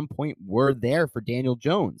at some point were there for Daniel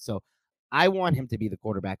Jones. So I want him to be the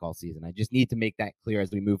quarterback all season. I just need to make that clear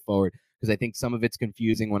as we move forward because I think some of it's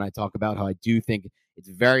confusing when I talk about how I do think it's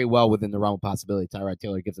very well within the realm of possibility. Tyrod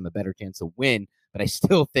Taylor gives him a better chance to win, but I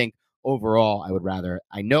still think overall I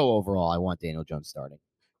want Daniel Jones starting.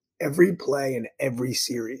 Every play in every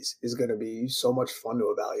series is going to be so much fun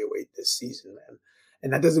to evaluate this season, man.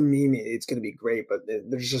 And that doesn't mean it's going to be great, but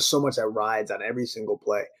there's just so much that rides on every single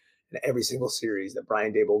play and every single series that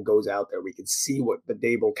Brian Daboll goes out there. We can see what the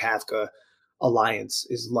Daboll-Kafka alliance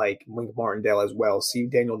is like, Wink Martindale as well, see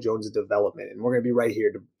Daniel Jones' development. And we're going to be right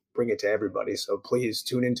here to bring it to everybody. So please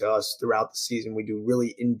tune into us throughout the season. We do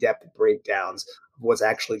really in-depth breakdowns of what's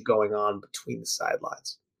actually going on between the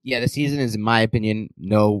sidelines. Yeah, the season is, in my opinion,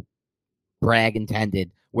 no brag intended,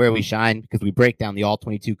 where we shine because we break down the all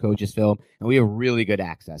 22 coaches film and we have really good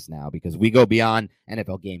access now because we go beyond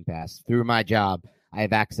NFL Game Pass. Through my job, I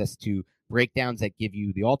have access to breakdowns that give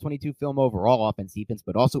you the all 22 film overall offense, defense,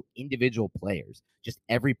 but also individual players, just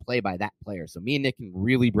every play by that player. So me and Nick can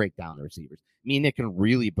really break down the receivers. Me and Nick can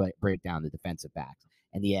really break down the defensive backs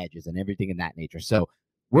and the edges and everything in that nature. So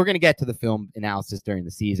we're going to get to the film analysis during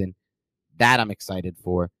the season. That I'm excited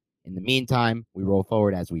for. In the meantime, we roll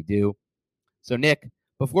forward as we do. So, Nick,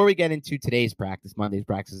 before we get into today's practice, Monday's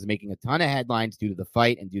practice is making a ton of headlines due to the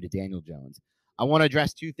fight and due to Daniel Jones. I want to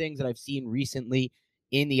address 2 things that I've seen recently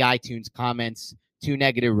in the iTunes comments, 2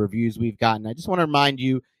 negative reviews we've gotten. I just want to remind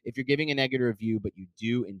you, if you're giving a negative review, but you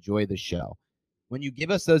do enjoy the show, when you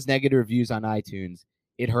give us those negative reviews on iTunes,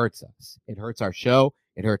 it hurts us. It hurts our show.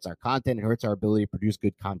 It hurts our content. It hurts our ability to produce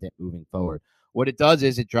good content moving forward. What it does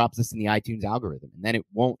is it drops us in the iTunes algorithm, and then it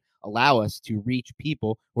won't allow us to reach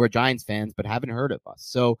people who are Giants fans but haven't heard of us.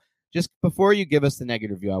 So just before you give us the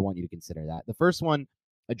negative review, I want you to consider that. The first one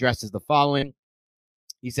addresses the following.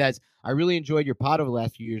 He says, I really enjoyed your pod over the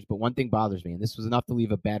last few years, but one thing bothers me, and this was enough to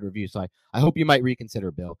leave a bad review, so I hope you might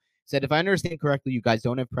reconsider, Bill. He said, if I understand correctly, you guys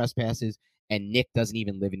don't have press passes, and Nick doesn't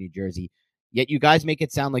even live in New Jersey. Yet you guys make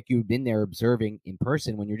it sound like you've been there observing in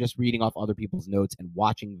person when you're just reading off other people's notes and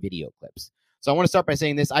watching video clips. So I want to start by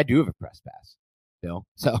saying this. I do have a press pass, Bill.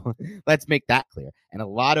 So let's make that clear. And a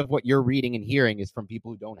lot of what you're reading and hearing is from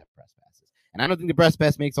people who don't have press passes. And I don't think the press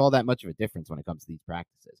pass makes all that much of a difference when it comes to these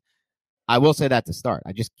practices. I will say that to start.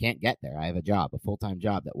 I just can't get there. I have a job, a full-time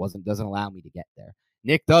job that doesn't allow me to get there.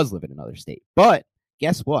 Nick does live in another state. But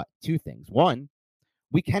guess what? 2 things. 1,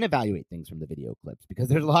 we can evaluate things from the video clips because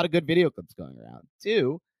there's a lot of good video clips going around.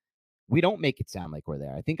 2, we don't make it sound like we're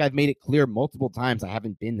there. I think I've made it clear multiple times I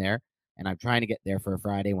haven't been there, and I'm trying to get there for a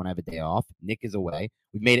Friday when I have a day off. Nick is away.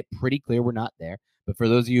 We've made it pretty clear we're not there. But for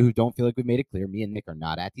those of you who don't feel like we've made it clear, me and Nick are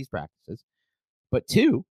not at these practices. But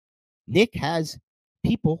 2, Nick has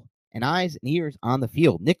people and eyes and ears on the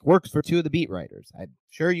field. Nick works for 2 of the beat writers. I'm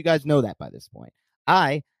sure you guys know that by this point.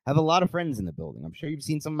 I have a lot of friends in the building. I'm sure you've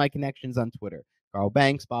seen some of my connections on Twitter. Carl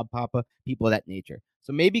Banks, Bob Papa, people of that nature.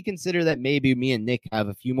 So maybe consider that maybe me and Nick have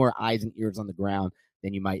a few more eyes and ears on the ground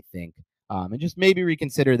than you might think. And just maybe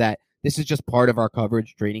reconsider that this is just part of our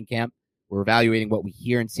coverage training camp. We're evaluating what we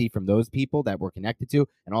hear and see from those people that we're connected to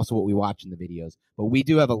and also what we watch in the videos. But we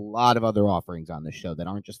do have a lot of other offerings on the show that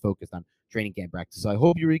aren't just focused on training camp practice. So I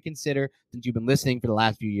hope you reconsider, since you've been listening for the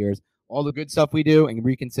last few years, all the good stuff we do and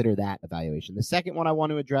reconsider that evaluation. The second one I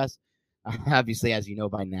want to address, obviously, as you know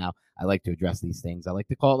by now, I like to address these things. I like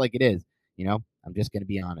to call it like it is. I'm just going to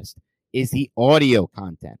be honest, is the audio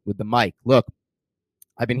content with the mic. Look,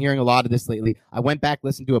 I've been hearing a lot of this lately. I went back,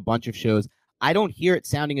 listened to a bunch of shows. I don't hear it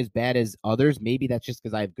sounding as bad as others. Maybe that's just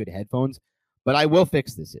because I have good headphones, but I will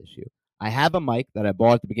fix this issue. I have a mic that I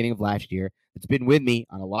bought at the beginning of last year. It's been with me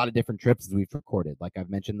on a lot of different trips as we've recorded, like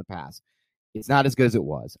I've mentioned in the past. It's not as good as it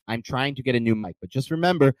was. I'm trying to get a new mic, but just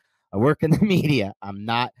remember, I work in the media. I'm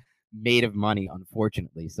not made of money,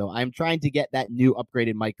 unfortunately. So I'm trying to get that new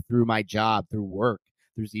upgraded mic through my job, through work,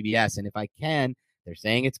 through CBS. And if I can, they're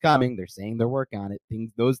saying it's coming. They're saying they're working on it.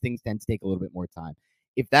 Those things tend to take a little bit more time.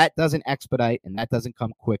 If that doesn't expedite and that doesn't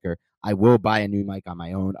come quicker, I will buy a new mic on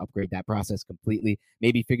my own, upgrade that process completely,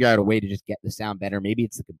 maybe figure out a way to just get the sound better. Maybe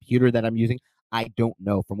it's the computer that I'm using. I don't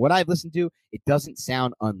know. From what I've listened to, it doesn't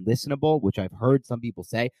sound unlistenable, which I've heard some people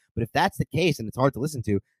say. But if that's the case and it's hard to listen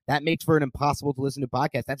to, that makes for an impossible to listen to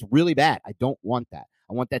podcast. That's really bad. I don't want that.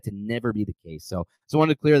 I want that to never be the case. So I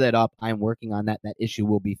wanted to clear that up. I'm working on that. That issue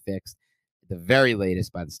will be fixed at the very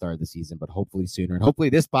latest by the start of the season, but hopefully sooner. And hopefully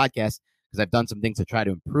this podcast, because I've done some things to try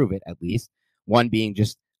to improve it, at least. One being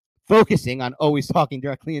just focusing on always talking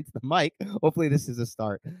directly into the mic. Hopefully this is a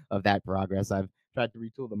start of that progress. I've tried to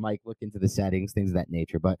retool the mic, look into the settings, things of that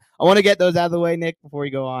nature. But I want to get those out of the way, Nick, before we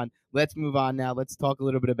go on. Let's move on now. Let's talk a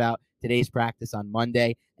little bit about today's practice on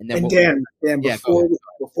Monday. And then Dan,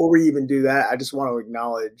 before we even do that, I just want to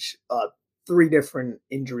acknowledge 3 different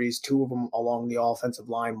injuries, 2 of them along the offensive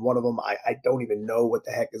line. One of them, I don't even know what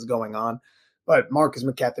the heck is going on. But Marcus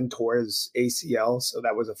McKethan tore his ACL, so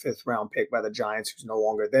that was a 5th-round pick by the Giants, who's no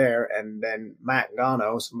longer there. And then Matt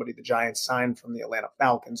Gano, somebody the Giants signed from the Atlanta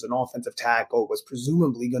Falcons, an offensive tackle, was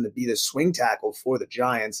presumably going to be the swing tackle for the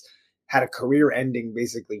Giants, had a career-ending,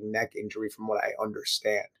 basically, neck injury from what I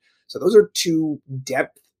understand. So those are 2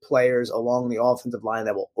 depth players along the offensive line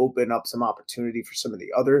that will open up some opportunity for some of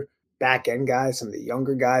the other back-end guys, some of the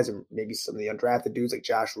younger guys, and maybe some of the undrafted dudes like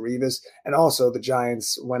Josh Rivas. And also the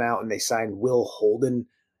Giants went out and they signed Will Holden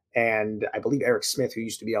and I believe Eric Smith, who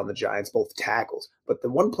used to be on the Giants, both tackles. But the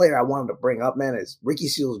one player I wanted to bring up, man, is Ricky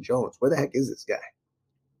Seals-Jones. Where the heck is this guy?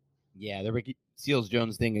 Yeah, the Ricky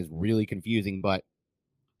Seals-Jones thing is really confusing, but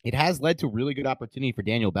it has led to really good opportunity for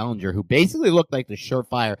Daniel Bellinger, who basically looked like the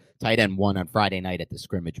surefire tight end 1 on Friday night at the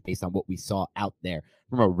scrimmage based on what we saw out there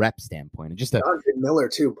from a rep standpoint. And just Andre Miller,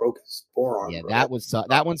 too, broke his forearm. Yeah, that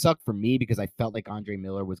one sucked for me because I felt like Andre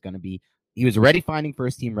Miller was going to be – he was already finding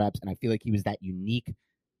first-team reps, and I feel like he was that unique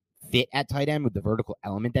fit at tight end with the vertical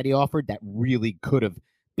element that he offered that really could have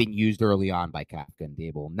been used early on by Kafka and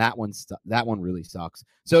Dable. And that one really sucks.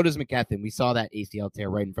 So does McKethan. We saw that ACL tear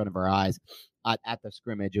right in front of our eyes at the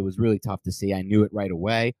scrimmage. It was really tough to see. I knew it right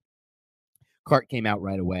away. Cart came out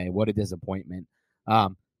right away. What a disappointment.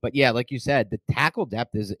 But yeah, like you said, the tackle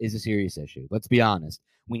depth is a serious issue. Let's be honest.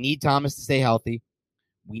 We need Thomas to stay healthy.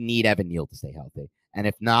 We need Evan Neal to stay healthy. And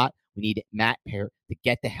if not, we need Matt Parrott to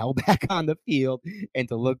get the hell back on the field and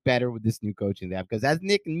to look better with this new coaching staff. Because as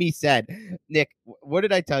Nick and me said, Nick, what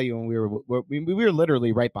did I tell you when we were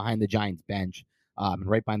literally right behind the Giants bench, and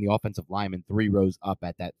right behind the offensive lineman, 3 rows up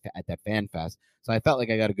at that Fanfest. So I felt like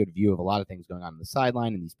I got a good view of a lot of things going on the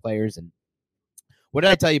sideline and these players. And what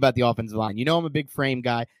did I tell you about the offensive line? You know I'm a big frame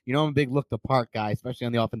guy. You know I'm a big look the part guy, especially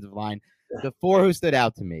on the offensive line. The 4 who stood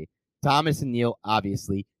out to me, Thomas and Neal,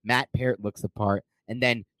 obviously. Matt Parrott looks the part. And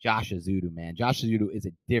then Josh Azudu, man. Josh Azudu is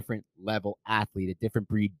a different level athlete, a different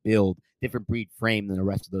breed build, different breed frame than the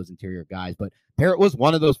rest of those interior guys. But Parrott was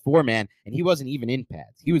one of those 4, man, and he wasn't even in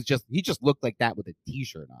pads. He just looked like that with a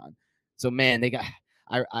T-shirt on. So, man,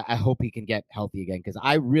 I hope he can get healthy again, because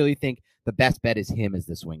I really think the best bet is him as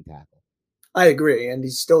the swing tackle. I agree. And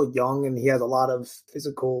he's still young, and he has a lot of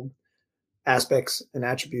physical aspects and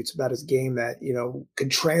attributes about his game that, could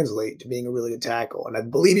translate to being a really good tackle. And I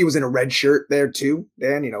believe he was in a red shirt there too,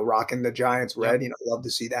 Dan, rocking the Giants red. Yep. Love to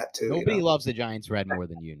see that too. Nobody loves the Giants red more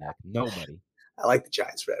than you, Nick. Nobody. I like the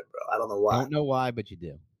Giants red, bro. I don't know why. Don't know why, but you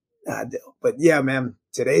do. I do. But yeah, man,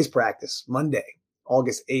 today's practice, Monday,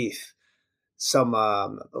 August 8th,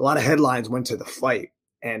 a lot of headlines went to the fight.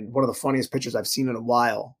 And one of the funniest pictures I've seen in a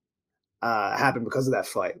while happened because of that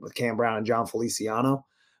fight with Cam Brown and John Feliciano.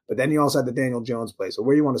 But then you also had the Daniel Jones play. So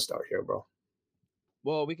where do you want to start here, bro?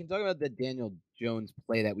 Well, we can talk about the Daniel Jones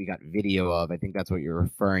play that we got video of. I think that's what you're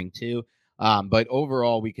referring to. But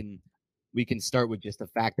overall, we can start with just the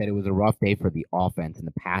fact that it was a rough day for the offense and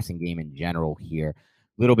the passing game in general here.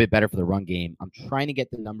 A little bit better for the run game. I'm trying to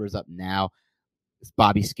get the numbers up now.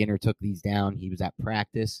 Bobby Skinner took these down. He was at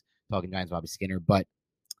practice, talking Giants, Bobby Skinner. But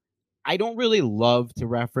I don't really love to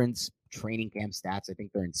reference training camp stats. I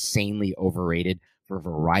think they're insanely overrated for a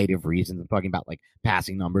variety of reasons. I'm talking about like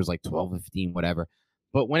passing numbers like 12, 15, whatever.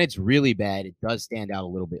 But when it's really bad, it does stand out a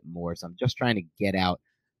little bit more. So I'm just trying to get out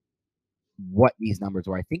what these numbers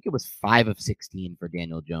were. I think it was 5 of 16 for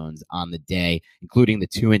Daniel Jones on the day, including the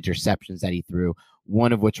 2 interceptions that he threw,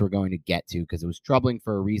 one of which we're going to get to because it was troubling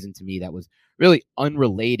for a reason to me that was really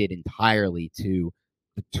unrelated entirely to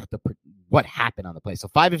what happened on the play. So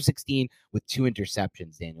 5 of 16 with 2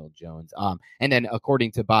 interceptions, Daniel Jones. And then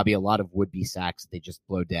according to Bobby, a lot of would-be sacks they just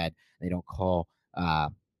blow dead. They don't call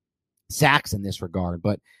sacks in this regard.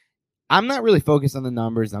 But I'm not really focused on the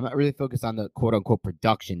numbers. I'm not really focused on the quote-unquote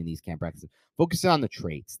production in these camp practices. Focusing on the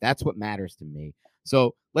traits. That's what matters to me.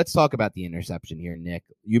 So let's talk about the interception here, Nick.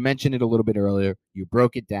 You mentioned it a little bit earlier. You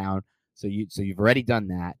broke it down. So you've already done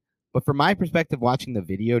that. But from my perspective, watching the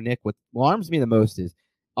video, Nick, what alarms me the most is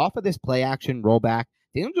off of this play action rollback,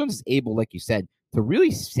 Daniel Jones is able, like you said, to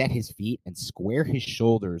really set his feet and square his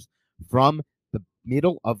shoulders from the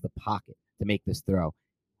middle of the pocket to make this throw.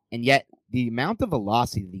 And yet the amount of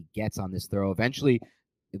velocity that he gets on this throw, eventually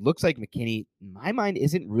it looks like McKinney, in my mind,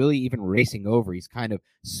 isn't really even racing over. He's kind of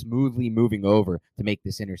smoothly moving over to make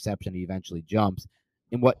this interception. He eventually jumps.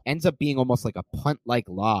 And what ends up being almost like a punt-like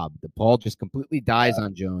lob, the ball just completely dies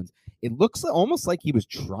on Jones. It looks almost like he was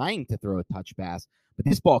trying to throw a touch pass, but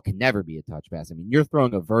this ball can never be a touch pass. I mean, you're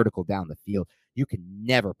throwing a vertical down the field. You can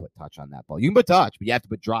never put touch on that ball. You can put touch, but you have to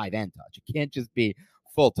put drive and touch. It can't just be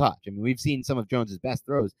full touch. I mean, we've seen some of Jones's best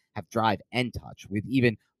throws have drive and touch with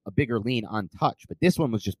even a bigger lean on touch, but this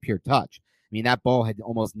one was just pure touch. I mean, that ball had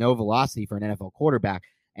almost no velocity for an NFL quarterback,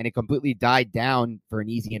 and it completely died down for an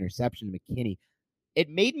easy interception to McKinney. It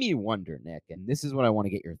made me wonder, Nick, and this is what I want to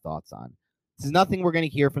get your thoughts on. This is nothing we're going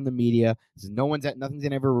to hear from the media. This is nothing's going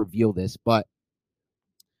to ever reveal this, but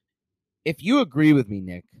if you agree with me,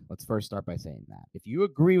 Nick, let's first start by saying that. If you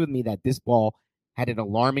agree with me that this ball had an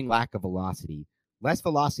alarming lack of velocity, less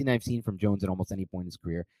velocity than I've seen from Jones at almost any point in his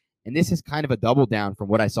career, and this is kind of a double down from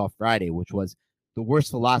what I saw Friday, which was the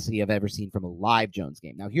worst velocity I've ever seen from a live Jones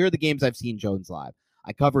game. Now, here are the games I've seen Jones live.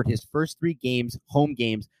 I covered his first 3 games, home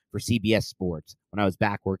games, for CBS Sports when I was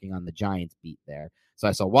back working on the Giants beat there. So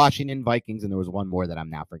I saw Washington, Vikings, and there was one more that I'm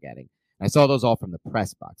now forgetting. And I saw those all from the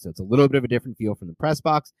press box. So it's a little bit of a different feel from the press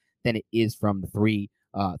box than it is from the 3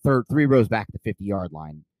 rows back to the 50-yard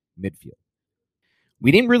line midfield.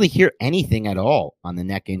 We didn't really hear anything at all on the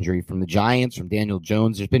neck injury from the Giants, from Daniel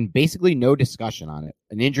Jones. There's been basically no discussion on it.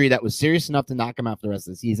 An injury that was serious enough to knock him out for the rest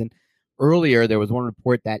of the season. Earlier, there was one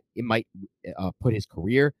report that it might put his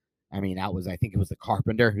career. I think it was the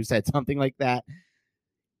Carpenter who said something like that.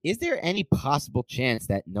 Is there any possible chance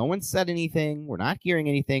that no one said anything? We're not hearing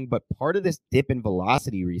anything, but part of this dip in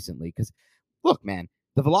velocity recently, because look, man,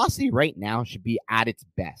 the velocity right now should be at its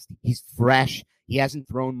best. He's fresh. He hasn't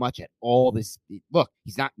thrown much at all. Look,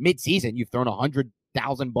 he's not mid-season. You've thrown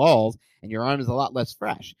 100,000 balls, and your arm is a lot less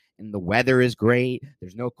fresh. And the weather is great.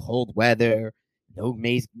 There's no cold weather, no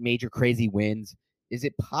major crazy winds. Is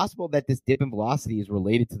it possible that this dip in velocity is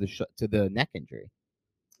related to the neck injury?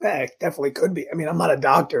 Yeah, it definitely could be. I mean, I'm not a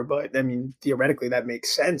doctor, but I mean, theoretically, that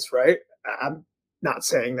makes sense, right? I'm not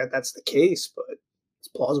saying that that's the case, but it's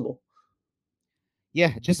plausible.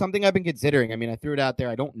 Yeah, just something I've been considering. I mean, I threw it out there.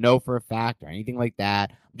 I don't know for a fact or anything like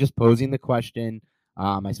that. I'm just posing the question.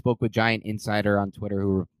 I spoke with Giant Insider on Twitter,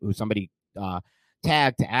 who somebody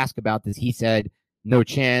tagged to ask about this. He said no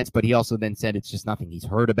chance, but he also then said it's just nothing he's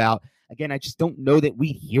heard about. Again, I just don't know that we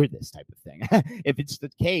hear this type of thing. If it's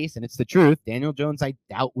the case and it's the truth, Daniel Jones, I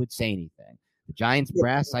doubt would say anything. The Giants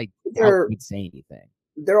brass, I doubt would say anything.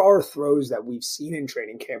 There are throws that we've seen in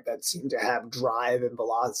training camp that seem to have drive and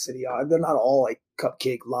velocity on. They're not all like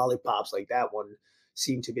cupcake lollipops like that one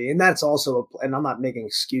seemed to be. And that's also, and I'm not making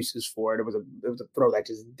excuses for it. It was a throw that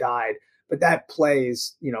just died. But that play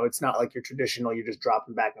is, it's not like your traditional, you're just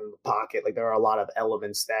dropping back in the pocket. Like there are a lot of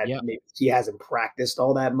elements that maybe he hasn't practiced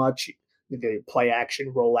all that much. The play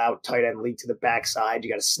action, roll out, tight end lead to the backside.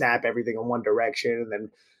 You got to snap everything in one direction and then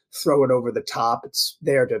throw it over the top. It's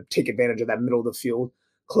there to take advantage of that middle of the field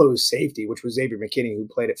closed safety, which was Xavier McKinney, who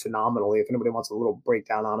played it phenomenally. If anybody wants a little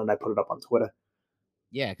breakdown on it, I put it up on Twitter.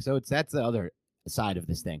 Yeah, so that's the other side of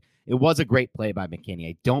this thing. It was a great play by McKinney.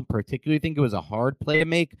 I don't particularly think it was a hard play to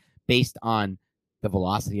make based on the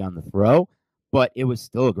velocity on the throw, but it was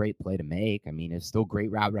still a great play to make. I mean, it's still great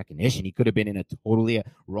route recognition. He could have been in a totally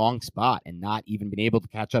wrong spot and not even been able to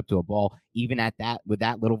catch up to a ball, even at that with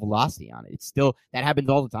that little velocity on it. It's still, that happens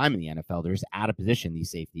all the time in the NFL. They're just out of position,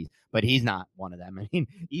 these safeties, but he's not one of them. I mean,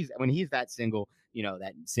 when he's that single,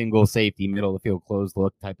 that single safety, middle of the field, closed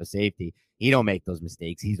look type of safety, he don't make those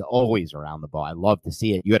mistakes. He's always around the ball. I love to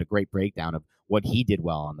see it. You had a great breakdown of what he did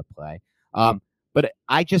well on the play. But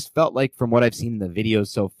I just felt like from what I've seen in the videos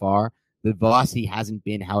so far, the velocity hasn't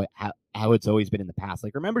been how it's always been in the past.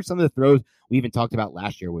 Like, remember some of the throws we even talked about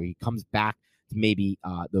last year where he comes back to maybe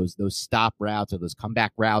those stop routes or those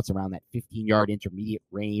comeback routes around that 15-yard intermediate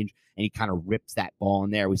range, and he kind of rips that ball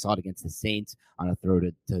in there. We saw it against the Saints on a throw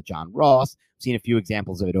to John Ross. We've seen a few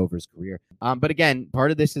examples of it over his career. But again,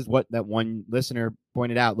 part of this is what that one listener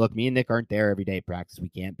pointed out. Look, me and Nick aren't there every day at practice. We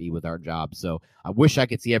can't be with our jobs. So I wish I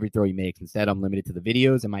could see every throw he makes. Instead, I'm limited to the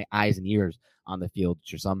videos and my eyes and ears on the field,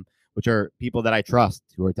 which are people that I trust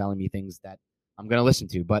who are telling me things that I'm going to listen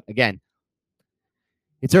to. But again,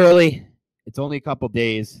 it's early. It's only a couple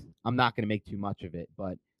days. I'm not going to make too much of it,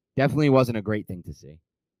 but definitely wasn't a great thing to see.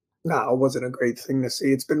 No, it wasn't a great thing to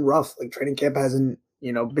see. It's been rough. Like training camp hasn't,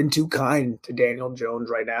 been too kind to Daniel Jones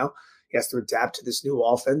right now. He has to adapt to this new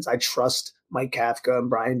offense. I trust Mike Kafka and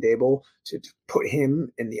Brian Dable to put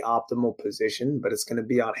him in the optimal position, but it's going to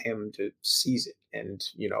be on him to seize it and,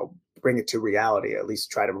 bring it to reality, at least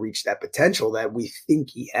try to reach that potential that we think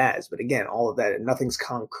he has. But again, all of that, nothing's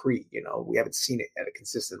concrete. We haven't seen it at a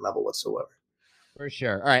consistent level whatsoever. For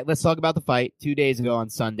sure. All right, let's talk about the fight. 2 days ago on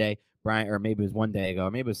Sunday, Brian, or maybe it was 1 day ago,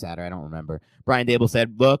 maybe it was Saturday, I don't remember. Brian Dable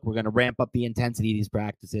said, look, we're going to ramp up the intensity of these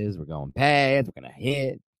practices. We're going pads. We're going to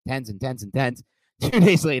hit tens and tens and tens. 2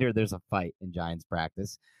 days later, there's a fight in Giants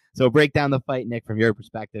practice. So break down the fight, Nick, from your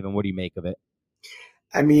perspective, and what do you make of it?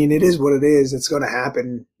 I mean, it is what it is. It's going to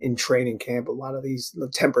happen in training camp. A lot of these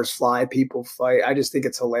tempers fly, people fight. I just think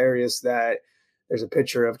it's hilarious that there's a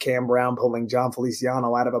picture of Cam Brown pulling John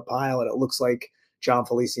Feliciano out of a pile, and it looks like John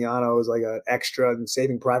Feliciano is like an extra in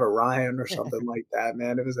Saving Private Ryan or something like that,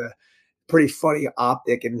 man. It was a pretty funny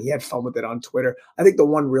optic, and he had fun with it on Twitter. I think the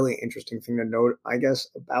one really interesting thing to note, I guess,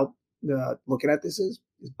 about looking at this is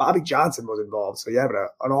Bobby Johnson was involved. So you have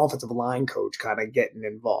an offensive line coach kind of getting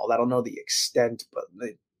involved. I don't know the extent, but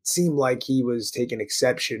it seemed like he was taking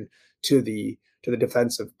exception to the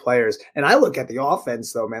defensive players. And I look at the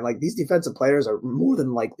offense, though, man, like these defensive players are more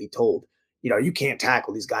than likely told, you can't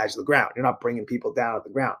tackle these guys to the ground. You're not bringing people down at the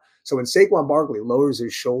ground. So when Saquon Barkley lowers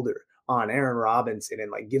his shoulder on Aaron Robinson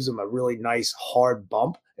and like gives him a really nice hard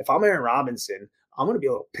bump, if I'm Aaron Robinson, I'm going to be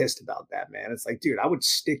a little pissed about that, man. It's like, dude, I would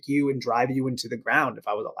stick you and drive you into the ground if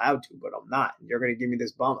I was allowed to, but I'm not. You're going to give me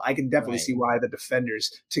this bump. I can definitely see why the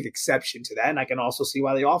defenders took exception to that. And I can also see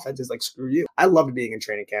why the offense is like, screw you. I loved being in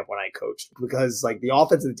training camp when I coached because like the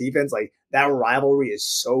offense and the defense, like that rivalry is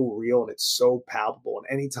so real and it's so palpable.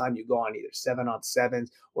 And anytime you go on either 7-on-7s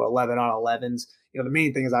or 11-on-11s, the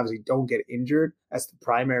main thing is obviously don't get injured. That's the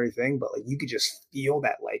primary thing. But like you could just feel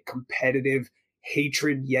that like competitive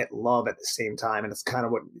hatred yet love at the same time. And it's kind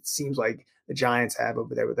of what it seems like the Giants have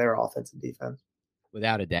over there with their offense and defense.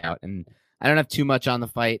 Without a doubt. And I don't have too much on the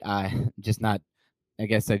fight. I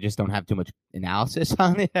guess I just don't have too much analysis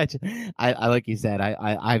on it. I like you said,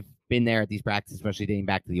 I've been there at these practices, especially dating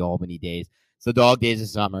back to the Albany days. So dog days of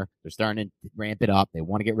summer, they're starting to ramp it up. They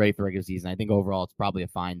want to get ready for regular season. I think overall it's probably a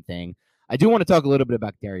fine thing. I do want to talk a little bit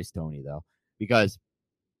about Darius Toney though, because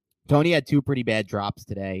Toney had two pretty bad drops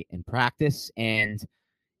today in practice, and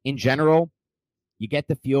in general, you get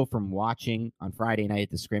the feel from watching on Friday night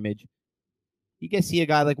at the scrimmage. You can see a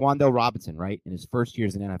guy like Wan'Dale Robinson, right, in his first year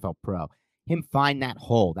as an NFL pro, him find that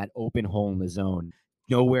hole, that open hole in the zone,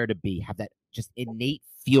 know where to be, have that just innate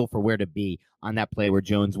feel for where to be on that play where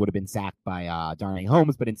Jones would have been sacked by Darnay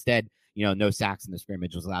Holmes, but instead, no sacks in the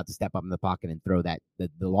scrimmage, was allowed to step up in the pocket and throw that the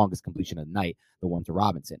longest completion of the night, the one to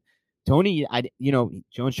Robinson. Toney,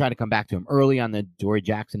 Jones tried to come back to him early on the Dory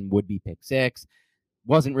Jackson would-be pick six,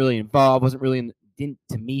 wasn't really involved, didn't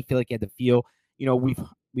to me feel like he had the feel.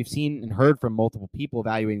 We've seen and heard from multiple people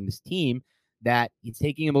evaluating this team that it's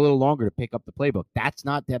taking him a little longer to pick up the playbook. That's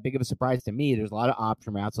not that big of a surprise to me. There's a lot of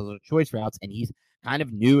option routes, a lot of choice routes, and he's kind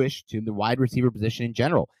of newish to the wide receiver position in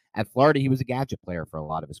general. At Florida, he was a gadget player for a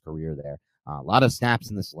lot of his career there. A lot of snaps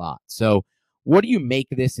in the slot. So what do you make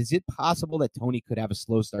of this? Is it possible that Toney could have a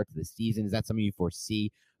slow start to the season? Is that something you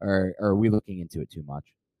foresee, or are we looking into it too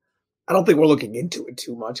much? I don't think we're looking into it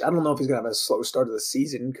too much. I don't know if he's going to have a slow start of the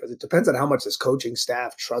season because it depends on how much his coaching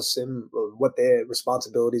staff trusts him, what their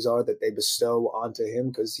responsibilities are that they bestow onto him,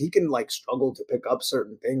 because he can struggle to pick up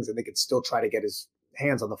certain things and they can still try to get his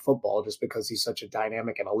hands on the football just because he's such a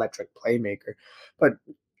dynamic and electric playmaker. But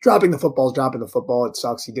dropping the football is dropping the football. It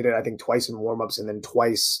sucks. He did it, I think, twice in warmups and then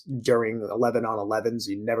twice during 11-on-11s.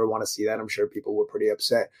 You never want to see that. I'm sure people were pretty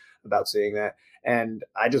upset about seeing that. And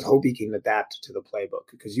I just hope he can adapt to the playbook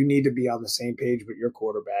because you need to be on the same page with your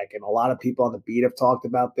quarterback. And a lot of people on the beat have talked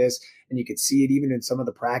about this, and you could see it even in some of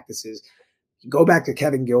the practices. You go back to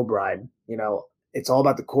Kevin Gilbride, it's all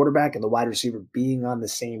about the quarterback and the wide receiver being on the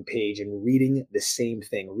same page and reading the same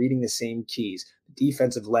thing, reading the same keys,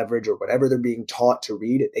 defensive leverage or whatever they're being taught to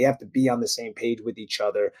read. They have to be on the same page with each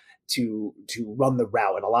other to run the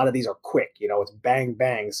route. And a lot of these are quick, it's bang,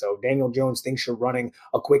 bang. So Daniel Jones thinks you're running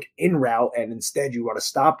a quick in route and instead you run a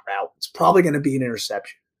stop route. It's probably going to be an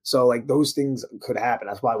interception. So those things could happen.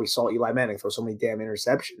 That's why we saw Eli Manning throw so many damn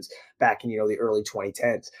interceptions back in, the early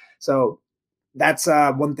 2010s. So that's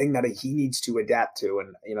one thing that he needs to adapt to.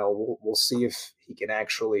 And, we'll see if he can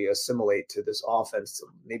actually assimilate to this offense,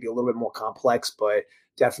 maybe a little bit more complex, but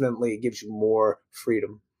definitely gives you more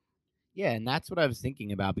freedom. Yeah, and that's what I was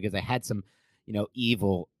thinking about because I had some,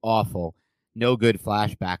 evil, awful, no good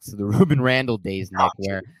flashbacks to the Ruben Randall days, Nick,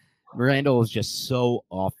 where Randall was just so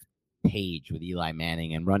off page with Eli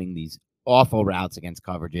Manning and running these awful routes against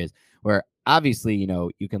coverages where obviously,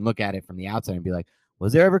 you can look at it from the outside and be like,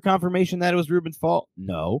 was there ever confirmation that it was Ruben's fault?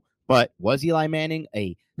 No. But was Eli Manning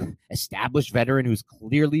a established veteran who's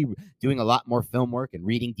clearly doing a lot more film work and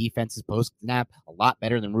reading defenses post-snap a lot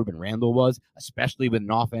better than Ruben Randall was, especially with an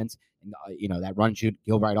offense, and that run-shoot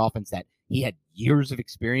Gilbride offense that he had years of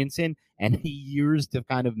experience in and years to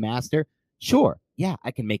kind of master? Sure, yeah, I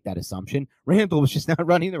can make that assumption. Randall was just not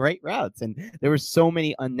running the right routes, and there were so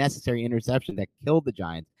many unnecessary interceptions that killed the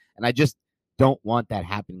Giants, and I just don't want that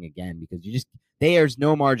happening again because there's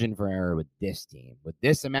no margin for error with this team. With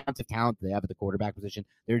this amount of talent they have at the quarterback position,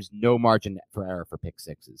 there's no margin for error for pick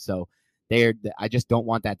sixes. So I just don't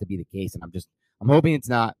want that to be the case. And I'm hoping it's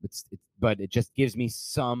not, but it just gives me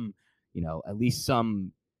some, at least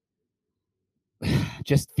some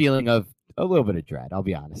just feeling of a little bit of dread. I'll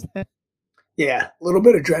be honest. Yeah, a little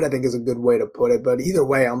bit of dread, I think, is a good way to put it. But either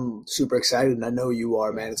way, I'm super excited, and I know you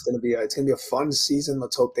are, man. It's gonna be a fun season.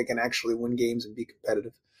 Let's hope they can actually win games and be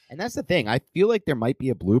competitive. And that's the thing. I feel like there might be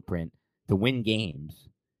a blueprint to win games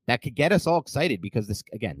that could get us all excited because the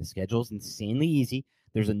schedule is insanely easy.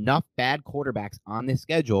 There's enough bad quarterbacks on this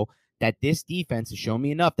schedule that this defense has shown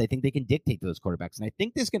me enough. They think they can dictate to those quarterbacks. And I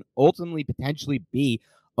think this can ultimately potentially be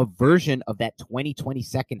a version of that 2020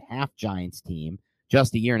 second half Giants team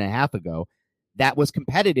just a year and a half ago that was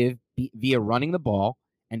competitive via running the ball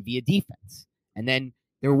and via defense. And then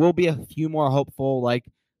there will be a few more hopeful,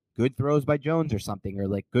 good throws by Jones or something, or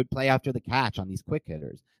good play after the catch on these quick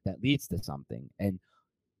hitters that leads to something. And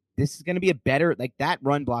this is going to be a better, that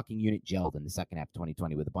run blocking unit gelled in the second half of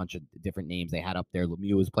 2020 with a bunch of different names they had up there.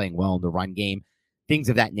 Lemieux was playing well in the run game, things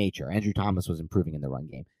of that nature. Andrew Thomas was improving in the run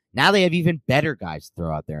game. Now they have even better guys to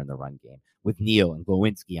throw out there in the run game with Neal and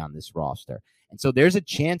Glowinski on this roster. And so there's a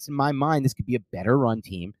chance in my mind this could be a better run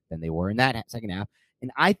team than they were in that second half. And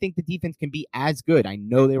I think the defense can be as good. I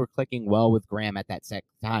know they were clicking well with Graham at that second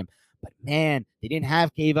time, But man, they didn't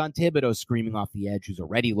have Kayvon Thibodeau screaming off the edge, who's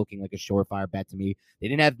already looking like a surefire bet to me. They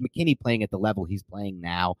didn't have McKinney playing at the level he's playing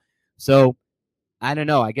now. So I don't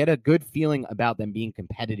know. I get a good feeling about them being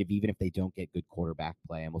competitive, even if they don't get good quarterback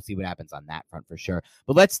play, and we'll see what happens on that front for sure.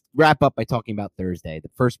 But let's wrap up by talking about Thursday,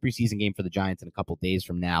 the first preseason game for the Giants in a couple days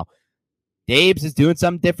from now. Dabes is doing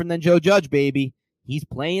something different than Joe Judge, baby. He's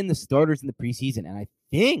playing the starters in the preseason, and I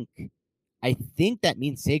think that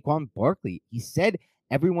means Saquon Barkley. He said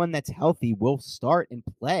everyone that's healthy will start and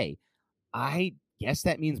play. I guess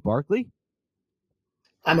that means Barkley.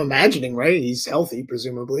 I'm imagining, right? He's healthy,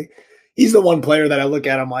 presumably. He's the one player that I look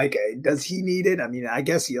at. I'm like, hey, does he need it? I mean, I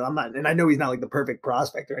guess I'm not, and I know he's not like the perfect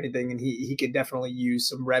prospect or anything, and he could definitely use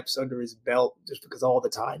some reps under his belt just because all the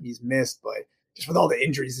time he's missed. But just with all the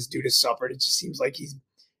injuries this dude has suffered, it just seems like he's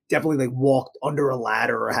definitely like walked under a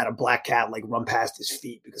ladder or had a black cat like run past his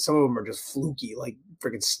feet, because some of them are just fluky, like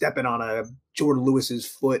freaking stepping on a Jordan Lewis's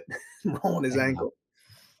foot, rolling his ankle.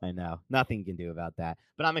 I know. Nothing you can do about that.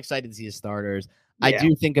 But I'm excited to see his starters. Yeah. I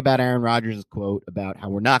do think about Aaron Rodgers' quote about how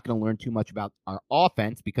we're not going to learn too much about our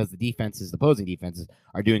offense because the opposing defenses,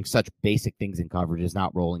 are doing such basic things in coverages,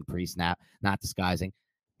 not rolling pre-snap, not disguising.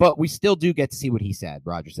 But we still do get to see what he said.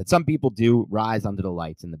 Rodgers said some people do rise under the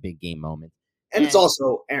lights in the big game moment. And it's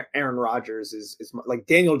also Aaron Rodgers is like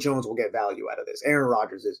Daniel Jones will get value out of this. Aaron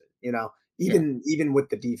Rodgers isn't, even with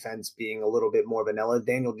the defense being a little bit more vanilla,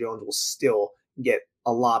 Daniel Jones will still get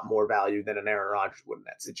a lot more value than an Aaron Rodgers would in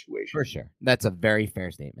that situation. For sure. That's a very fair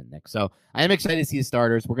statement, Nick. So I am excited to see the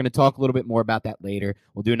starters. We're going to talk a little bit more about that later.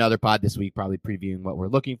 We'll do another pod this week, probably previewing what we're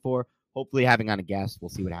looking for. Hopefully having on a guest. We'll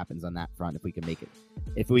see what happens on that front if we can make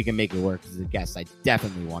it work as a guest. I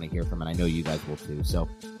definitely want to hear from, and I know you guys will too. So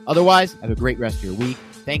otherwise, have a great rest of your week.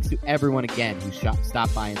 Thanks to everyone again who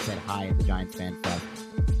stopped by and said hi at the Giants Fan Fest.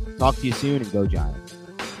 Talk to you soon, and go Giants.